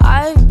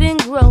 I've been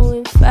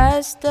growing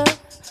faster,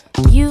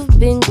 you've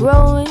been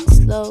growing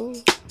slow.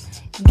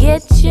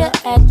 Get your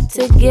act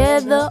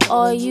together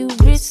or you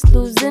risk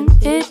losing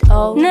it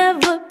all.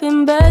 Never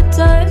been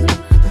better.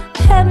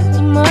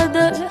 Heavenly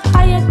Mother,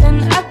 higher than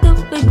I could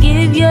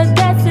forgive you.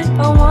 That's if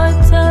I want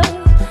to.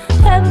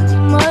 Heavenly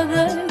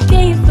Mother,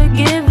 can you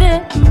forgive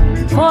him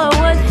for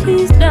what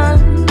he's done?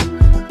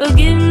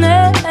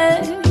 Forgiveness.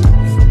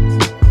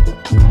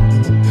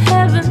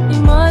 Heavenly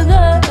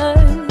Mother,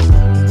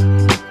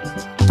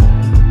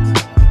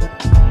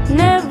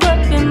 never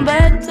been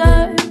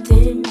better.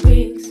 10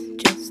 bricks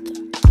just to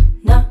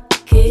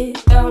knock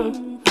it down.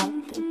 I've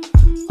been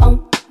on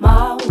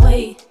my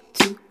way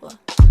to a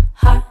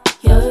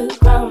higher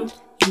ground.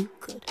 You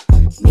could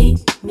meet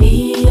me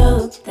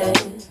up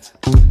there,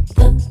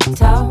 the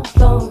top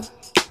floor.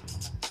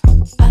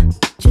 I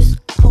just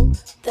hope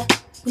that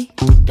we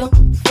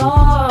don't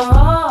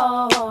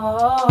fall.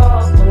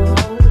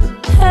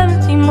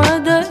 Heavenly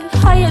Mother,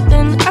 higher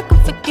than I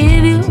could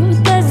forgive you.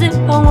 That's if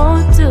I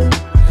want to.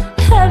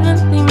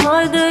 Heavenly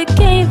Mother,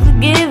 can you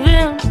forgive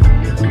him?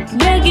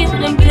 Begging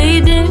and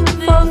pleading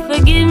for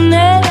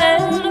forgiveness. I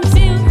don't wanna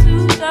feel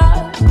too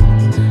dark.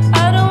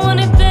 I don't want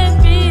it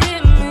buried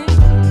in me.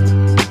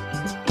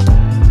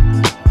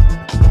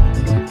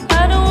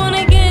 I don't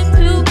wanna get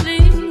too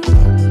bleak.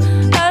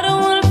 I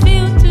don't wanna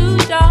feel too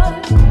dark.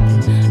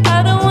 I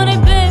don't want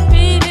it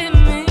buried in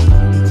me.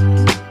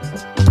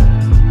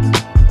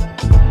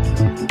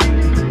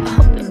 I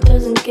hope it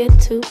doesn't get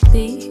too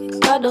bleak.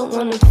 I don't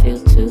wanna feel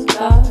too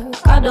dark.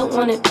 I don't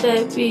want it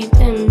buried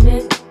in me.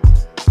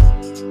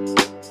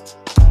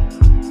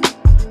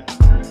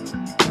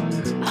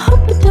 I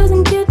hope it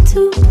doesn't get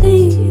too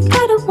bleak.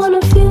 I don't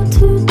wanna feel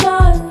too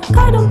dark.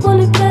 I don't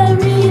want it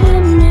buried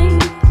in me.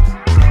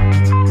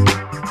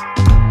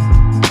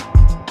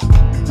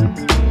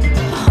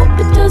 I hope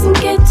it doesn't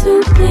get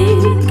too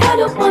bleak. I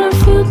don't wanna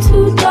feel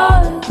too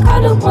dark. I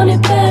don't want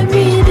it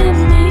buried in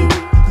me.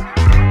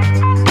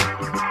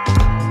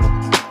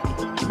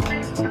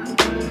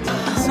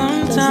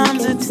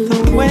 Sometimes it's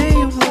the way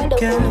you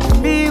look at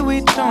me.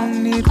 We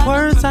don't need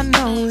words, I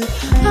know it.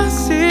 I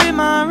see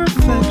my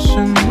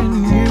reflection in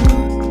you.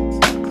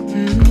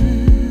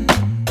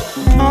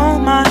 Oh,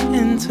 my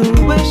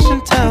intuition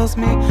tells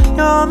me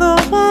you're the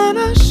one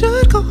I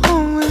should go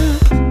home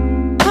with,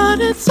 but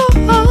it's so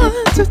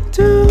hard to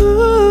do.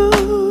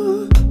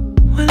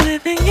 We're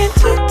living in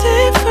two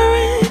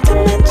different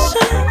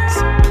dimensions,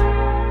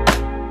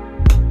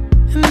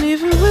 and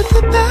even with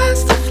the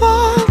best of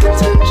all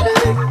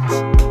intentions,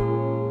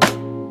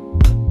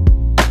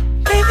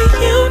 baby,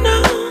 you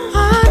know, I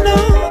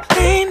know,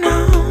 they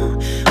know,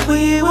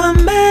 we were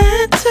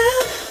meant to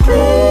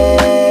be.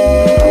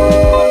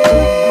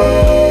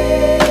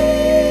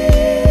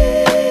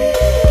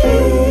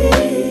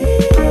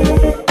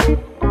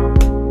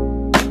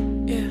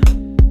 Yeah.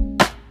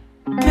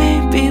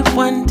 Maybe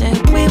one day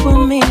we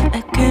will meet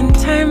again.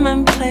 Time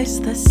and place,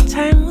 this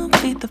time will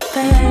be the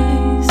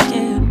best,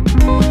 yeah.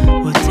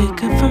 We'll take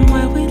it from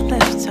where we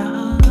left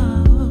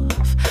off.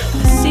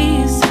 I see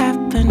it's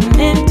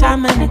happening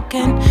time and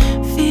again.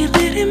 Feel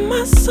it in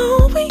my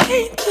soul, we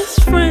ain't just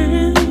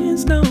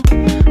friends, no.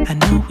 I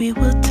know we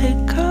will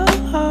take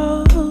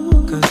off.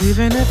 'Cause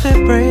even if it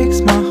breaks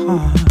my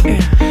heart,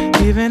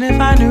 yeah. Even if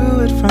I knew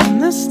it from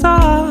the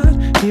start,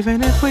 even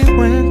if we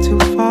went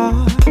too far,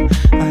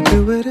 I'd do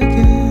it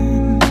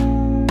again.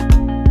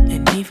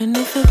 And even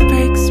if it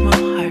breaks my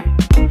heart,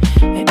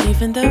 and even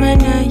Even though right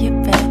now you're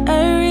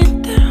better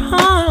in the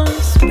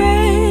arms,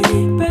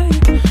 baby,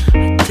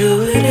 I'd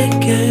do it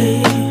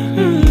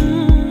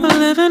again. We're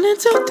living in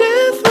two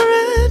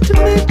different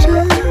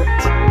dimensions.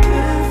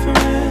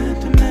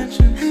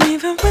 And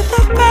even with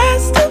the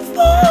best of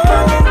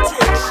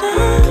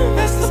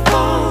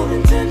all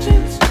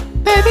intentions,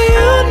 baby,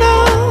 you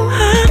know,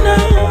 I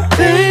know,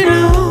 they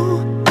know.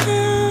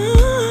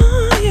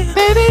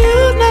 Baby,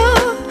 you know,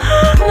 I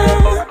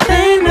know,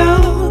 they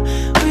know.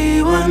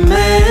 We were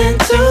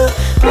meant to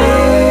be.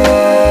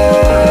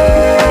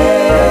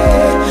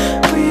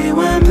 We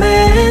were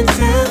meant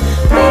to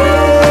be.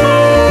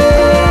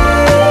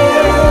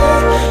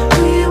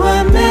 We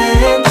were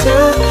meant to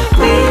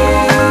be.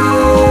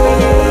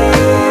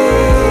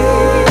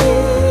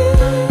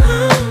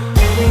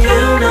 You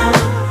know,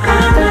 I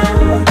know,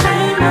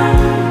 they know.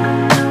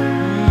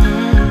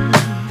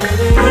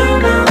 Baby, you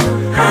know,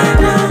 I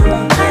know,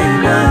 they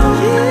know.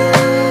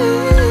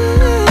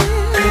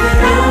 Baby,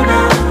 you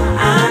know,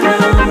 I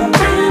know,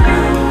 they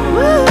know.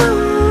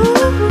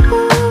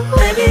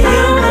 Baby,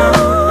 you know,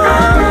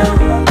 I know,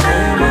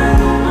 they know.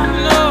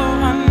 I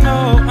know,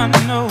 I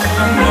know, I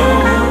know,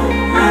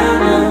 I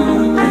know,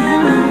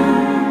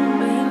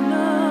 they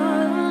know.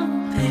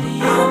 Baby,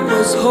 you I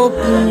was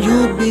hoping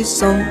you'd be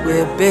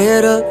somewhere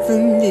better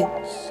than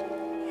this,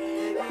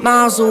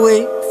 miles away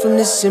from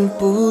this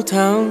simple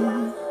town.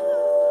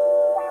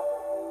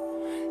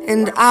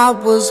 And I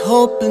was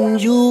hoping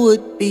you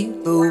would be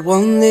the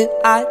one that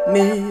I'd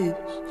miss.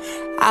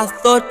 I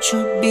thought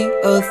you'd be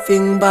a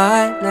thing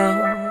by now,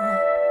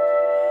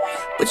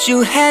 but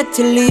you had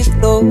to leave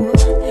though.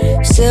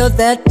 Sell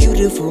that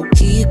beautiful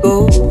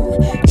ego.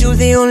 You're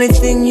the only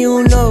thing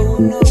you know.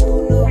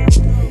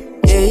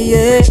 Yeah,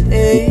 yeah,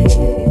 yeah.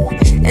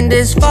 And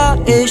as far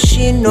as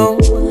she know,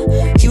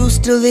 you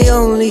still the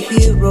only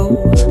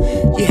hero.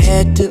 You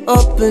had to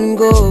up and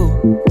go.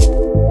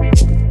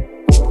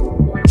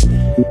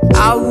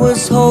 I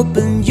was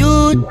hoping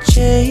you'd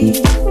change.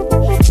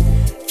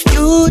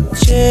 You'd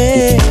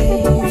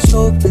change.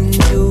 Hoping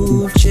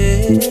you'd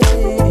change.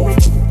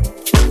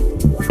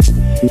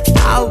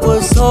 I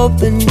was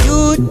hoping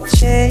you'd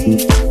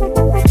change.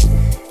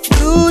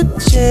 You'd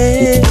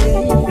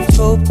change.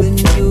 Hoping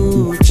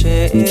you'd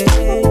change.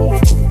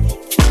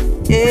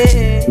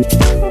 Yeah.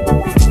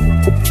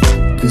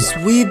 'Cause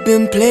we've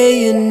been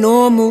playing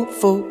normal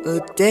for a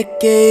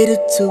decade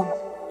or two,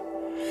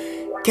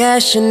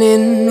 cashing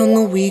in on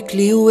the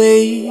weekly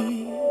wage.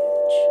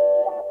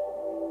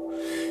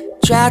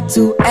 Tried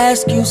to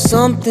ask you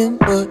something,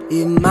 but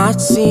it might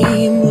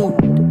seem rude.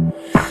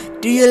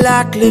 Do you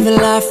like living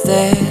life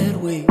that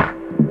way?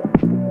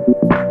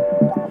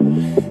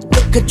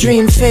 Look a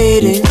dream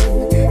fading,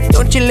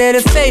 don't you let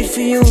it fade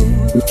for you.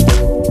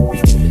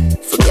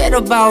 Forget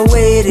about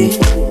waiting,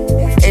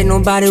 ain't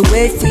nobody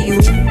wait for you.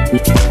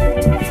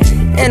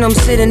 And I'm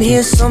sitting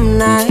here some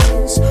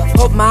nights,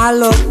 hope my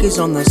luck is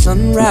on the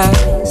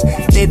sunrise.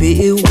 Maybe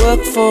it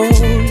worked for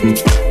you.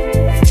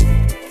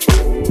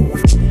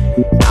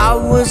 I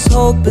was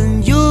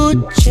hoping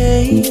you'd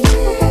change.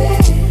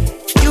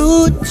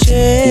 You'd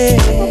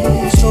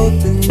change.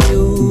 Hoping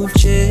you'd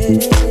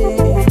change.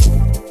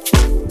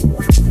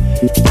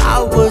 I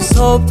was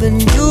hoping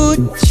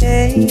you'd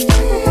change.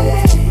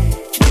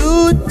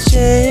 You'd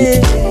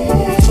change.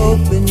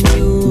 Hoping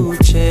you'd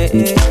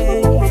change.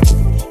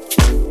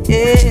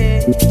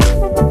 Yeah.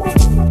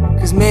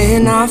 'Cause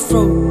man, I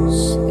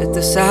froze at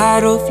the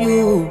sight of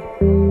you.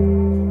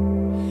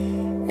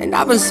 And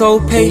I've been so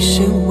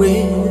patient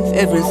with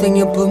everything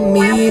you put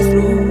me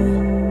through.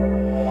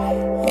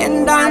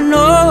 And I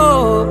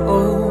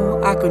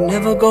know I could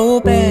never go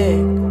back,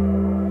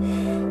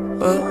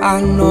 but I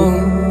know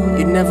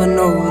you'd never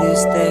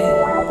notice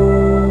that.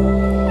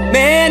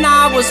 Man,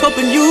 I was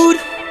hoping you'd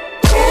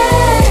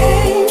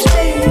change,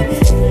 baby.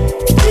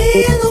 Be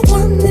the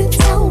one that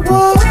I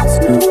was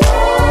new.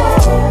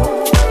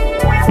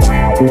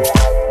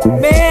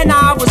 Man, I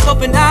was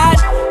hoping I'd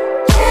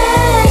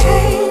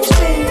change,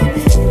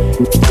 baby.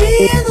 Be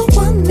the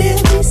one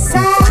there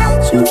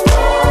beside you.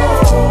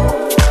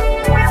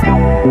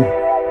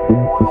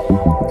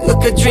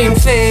 Look a dream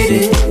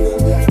fading,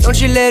 don't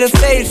you let it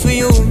fade for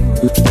you.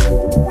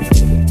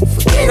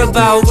 Forget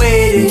about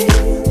waiting,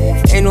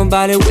 ain't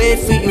nobody wait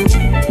for you.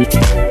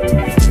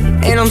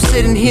 And I'm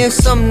sitting here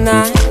some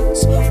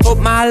nights, hope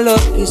my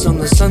luck is on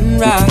the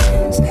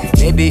sunrise.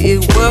 Maybe it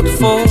worked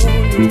for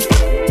you.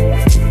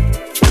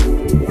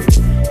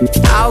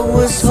 I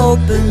was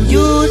hoping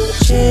you'd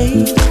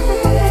change.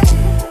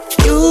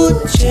 You'd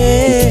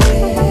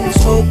change.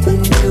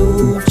 Hoping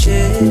you'd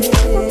change.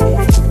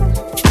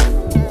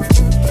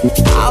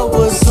 I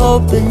was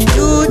hoping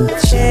you'd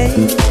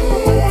change.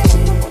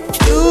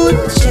 You'd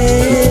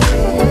change.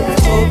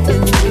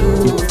 Hoping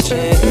you'd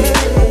change.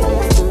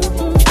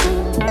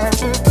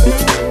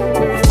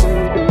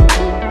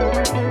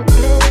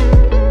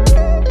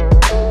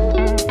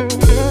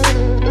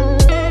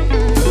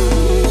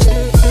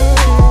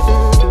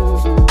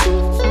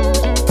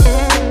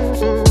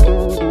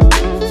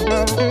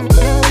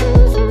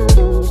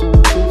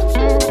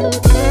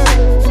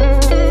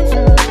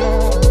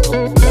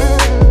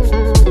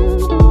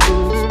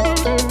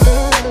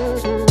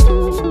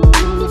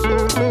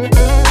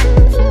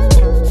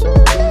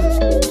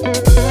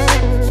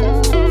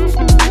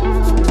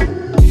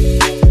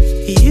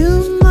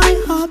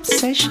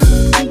 conversation,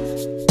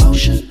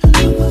 ocean and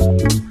river.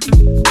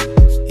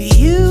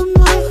 You,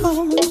 my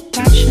whole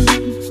passion,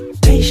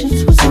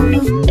 patience was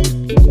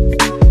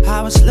over.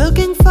 I was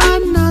looking for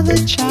another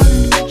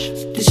challenge,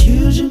 this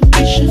huge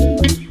ambition.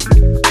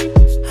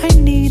 I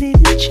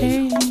needed a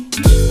change,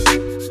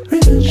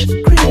 revenge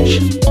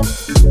creation.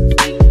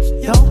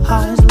 Your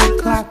eyes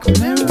look like a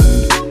mirror,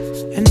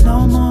 and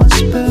no more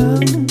spill.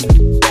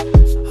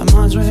 Our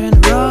minds were in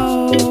a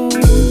row,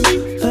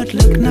 but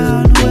look now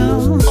and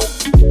well.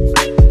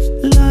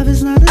 Love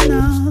is not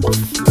enough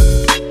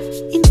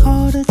in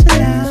order to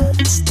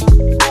last.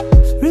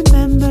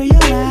 Remember your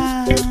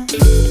laugh,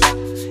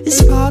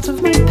 it's part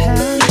of my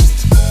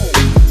past.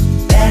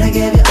 Better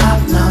give it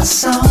up now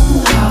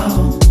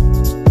somehow,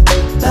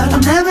 but I'll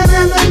never,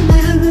 never,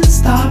 never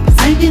stop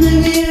thinking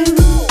of you.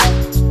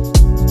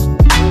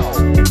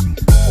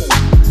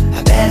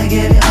 I better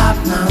give it up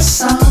now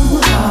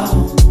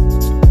somehow,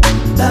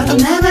 but I'll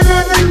never,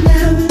 never,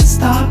 never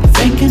stop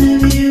thinking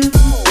of you.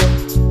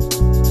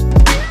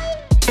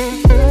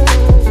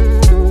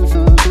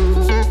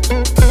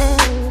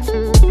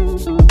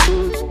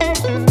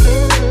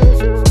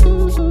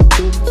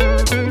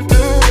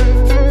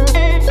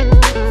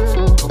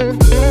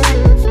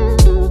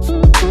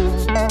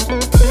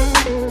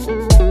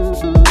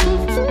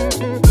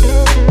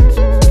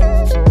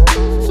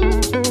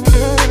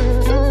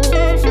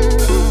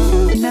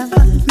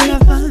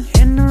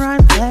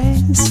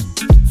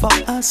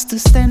 To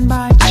stand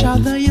by each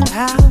other, you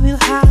have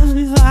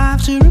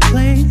to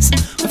replace.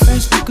 But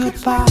first we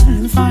goodbye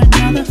and find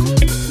another.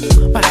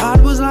 My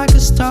heart was like a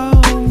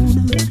stone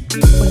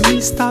when we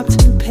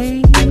stopped in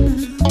pain.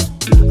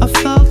 I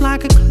felt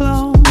like a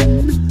clone,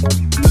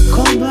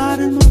 cold blood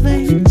in my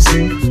veins.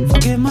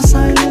 Forgive my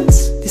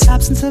silence, this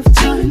absence of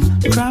time,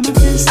 crime of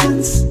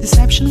distance,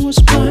 deception was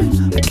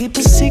blind. I keep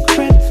a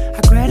secret,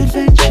 a great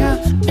adventure,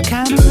 a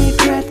kind of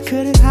regret.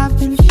 Could it have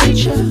been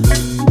future?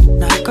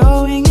 Not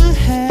going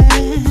ahead.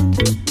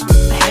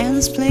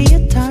 Play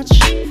a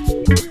touch.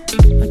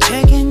 I'm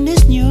checking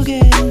this new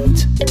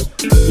gate.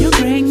 You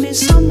bring me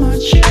so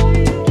much.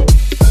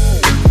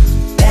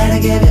 Better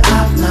give it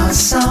up now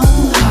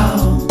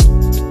somehow,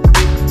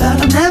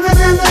 but I'll never,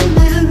 never,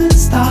 never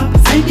stop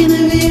thinking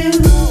of you.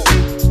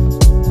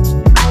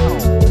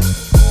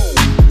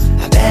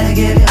 I better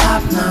give it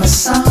up now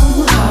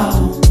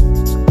somehow,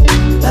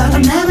 but I'll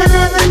never,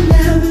 never,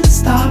 never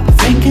stop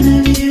thinking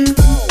of you.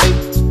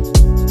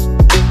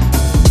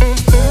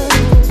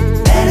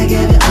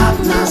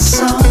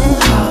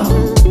 Somehow,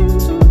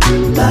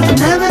 but I'll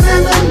never,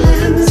 never,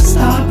 never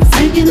stop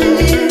thinking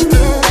of you.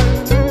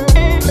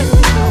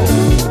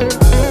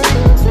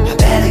 I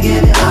better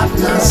give it up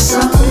now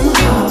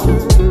somehow,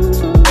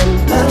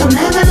 but I'll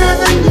never,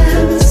 never,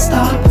 never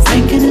stop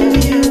thinking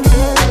of you.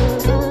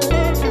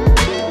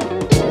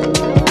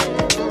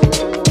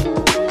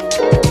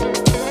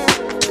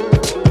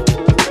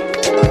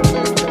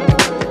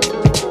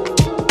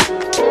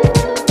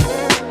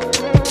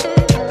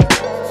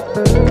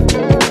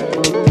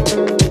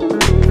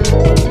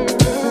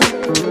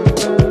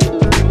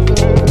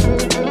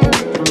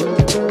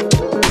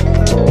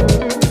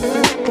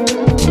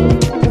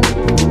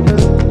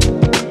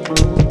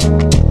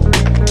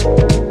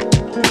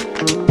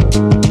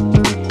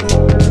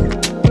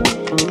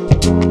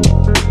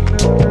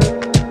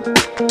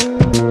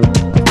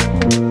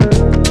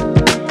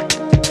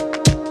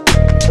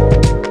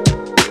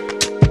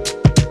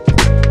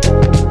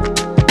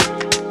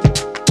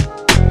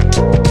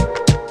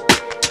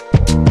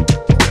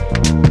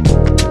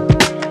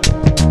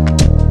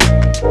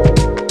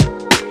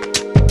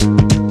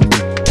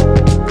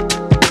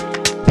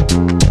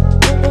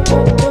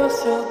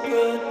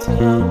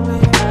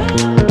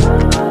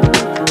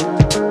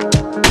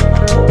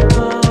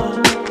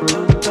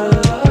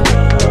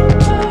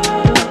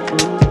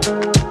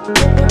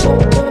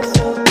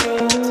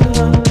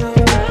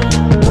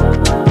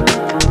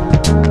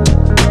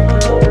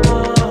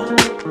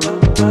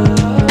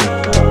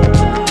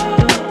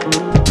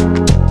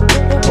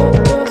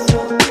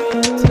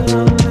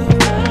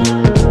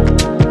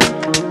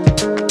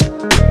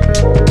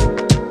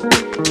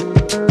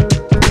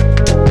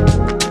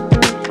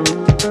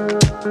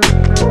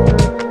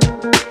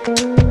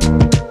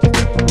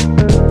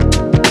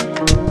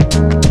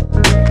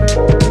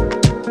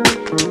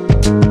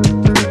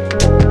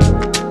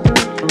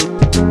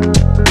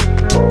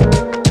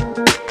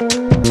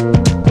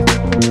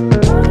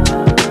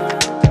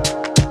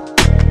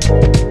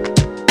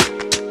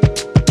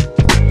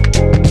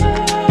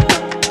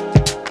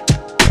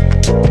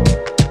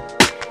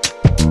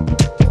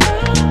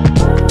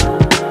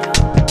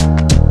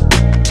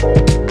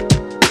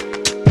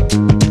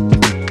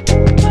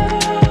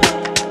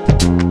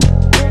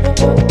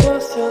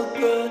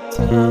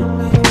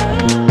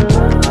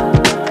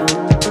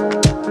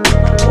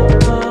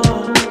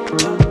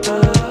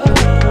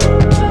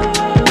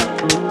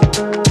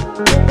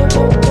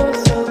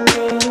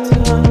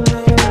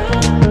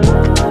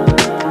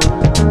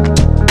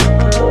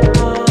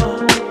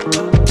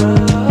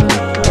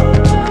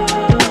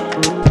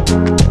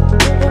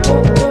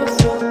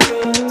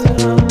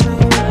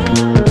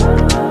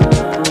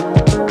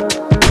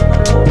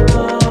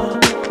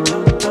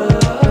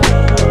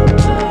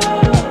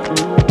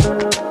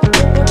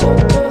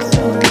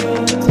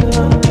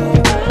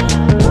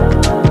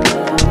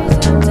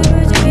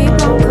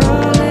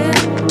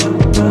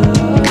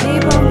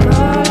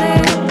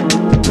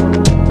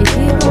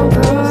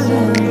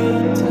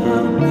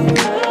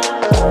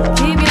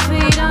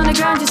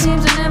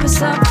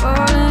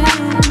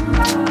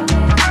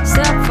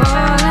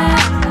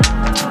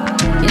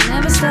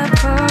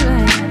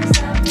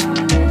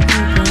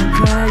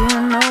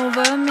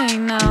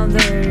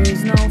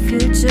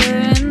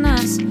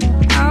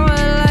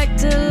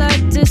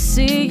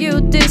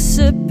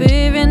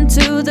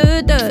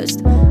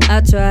 I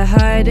try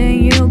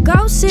hiding you,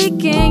 go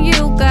seeking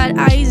you, got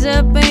eyes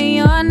up in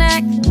your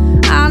neck.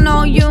 I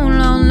know you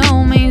don't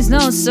know means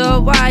no,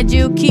 so why'd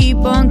you keep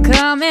on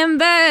coming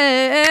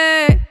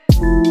back?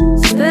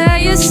 Spare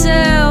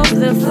yourself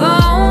the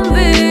phone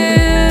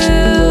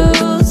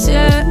bills,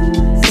 yeah.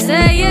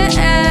 Stay your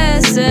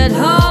ass at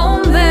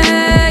home, baby.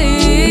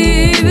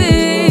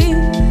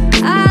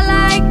 I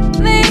like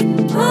me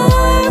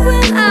more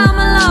when I'm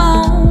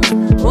alone.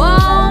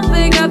 Won't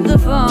pick up the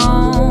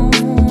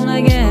phone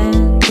again.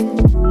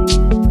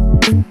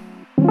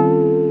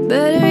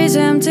 Battery's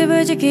empty,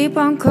 but you keep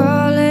on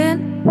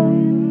calling.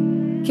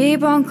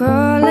 Keep on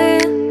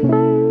calling.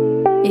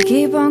 You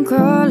keep on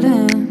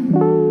calling.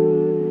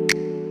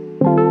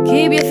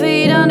 Keep your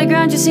feet on the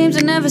ground, you seem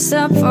to never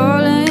stop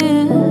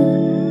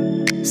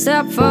falling.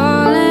 Stop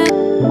falling.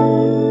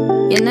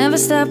 You never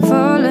stop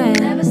falling.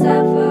 Never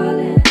stop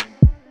falling.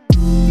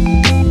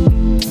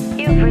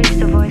 You've reached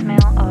the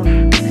voicemail of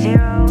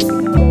 0.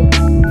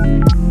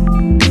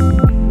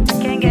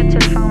 Can't get to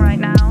the phone right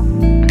now.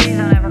 Please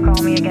don't ever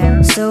call me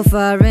again. So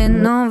far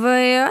in over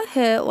your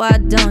head, why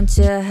don't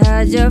you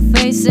hide your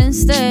face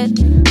instead?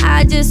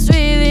 I just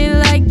really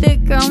like the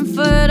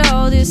comfort,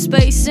 all this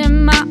space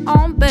in my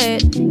own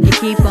bed. You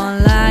keep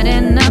on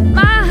lighting up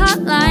my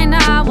hotline,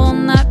 I will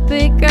not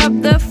pick up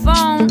the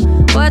phone.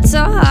 What's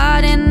so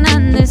hard in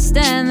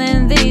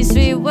understanding these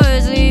 3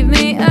 words? Leave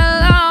me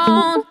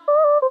alone.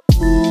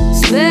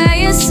 Spare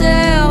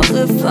yourself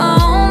the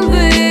phone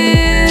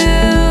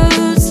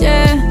bills,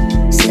 yeah.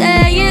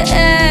 Stay your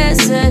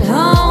ass at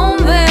home,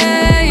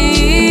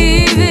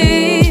 baby.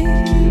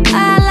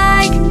 I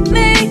like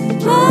me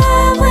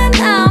more when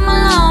I'm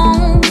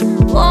alone.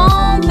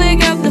 Won't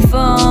pick up the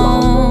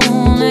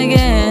phone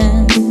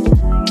again.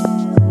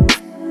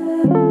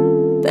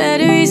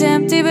 Battery's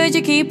empty, but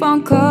you keep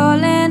on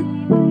calling.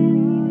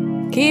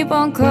 Keep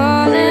on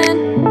calling.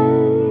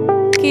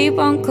 Keep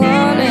on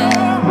calling.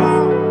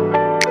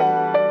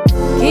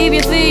 Keep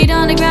your feet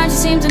on the ground, you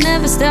seem to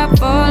never stop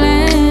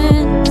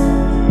falling.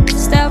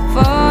 Stop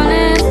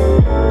falling.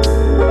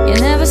 You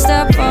never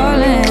stop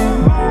falling.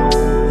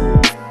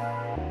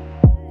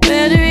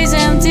 Battery's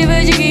empty,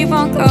 but you keep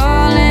on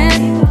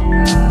calling.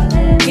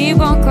 Keep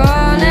on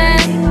calling.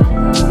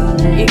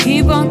 You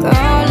keep on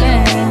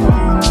calling.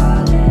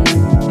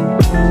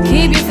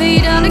 Keep your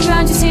feet on the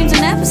ground, you seem to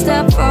never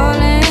stop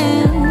falling.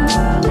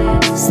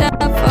 Stop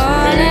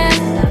falling.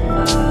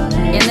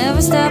 You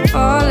never stop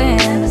falling.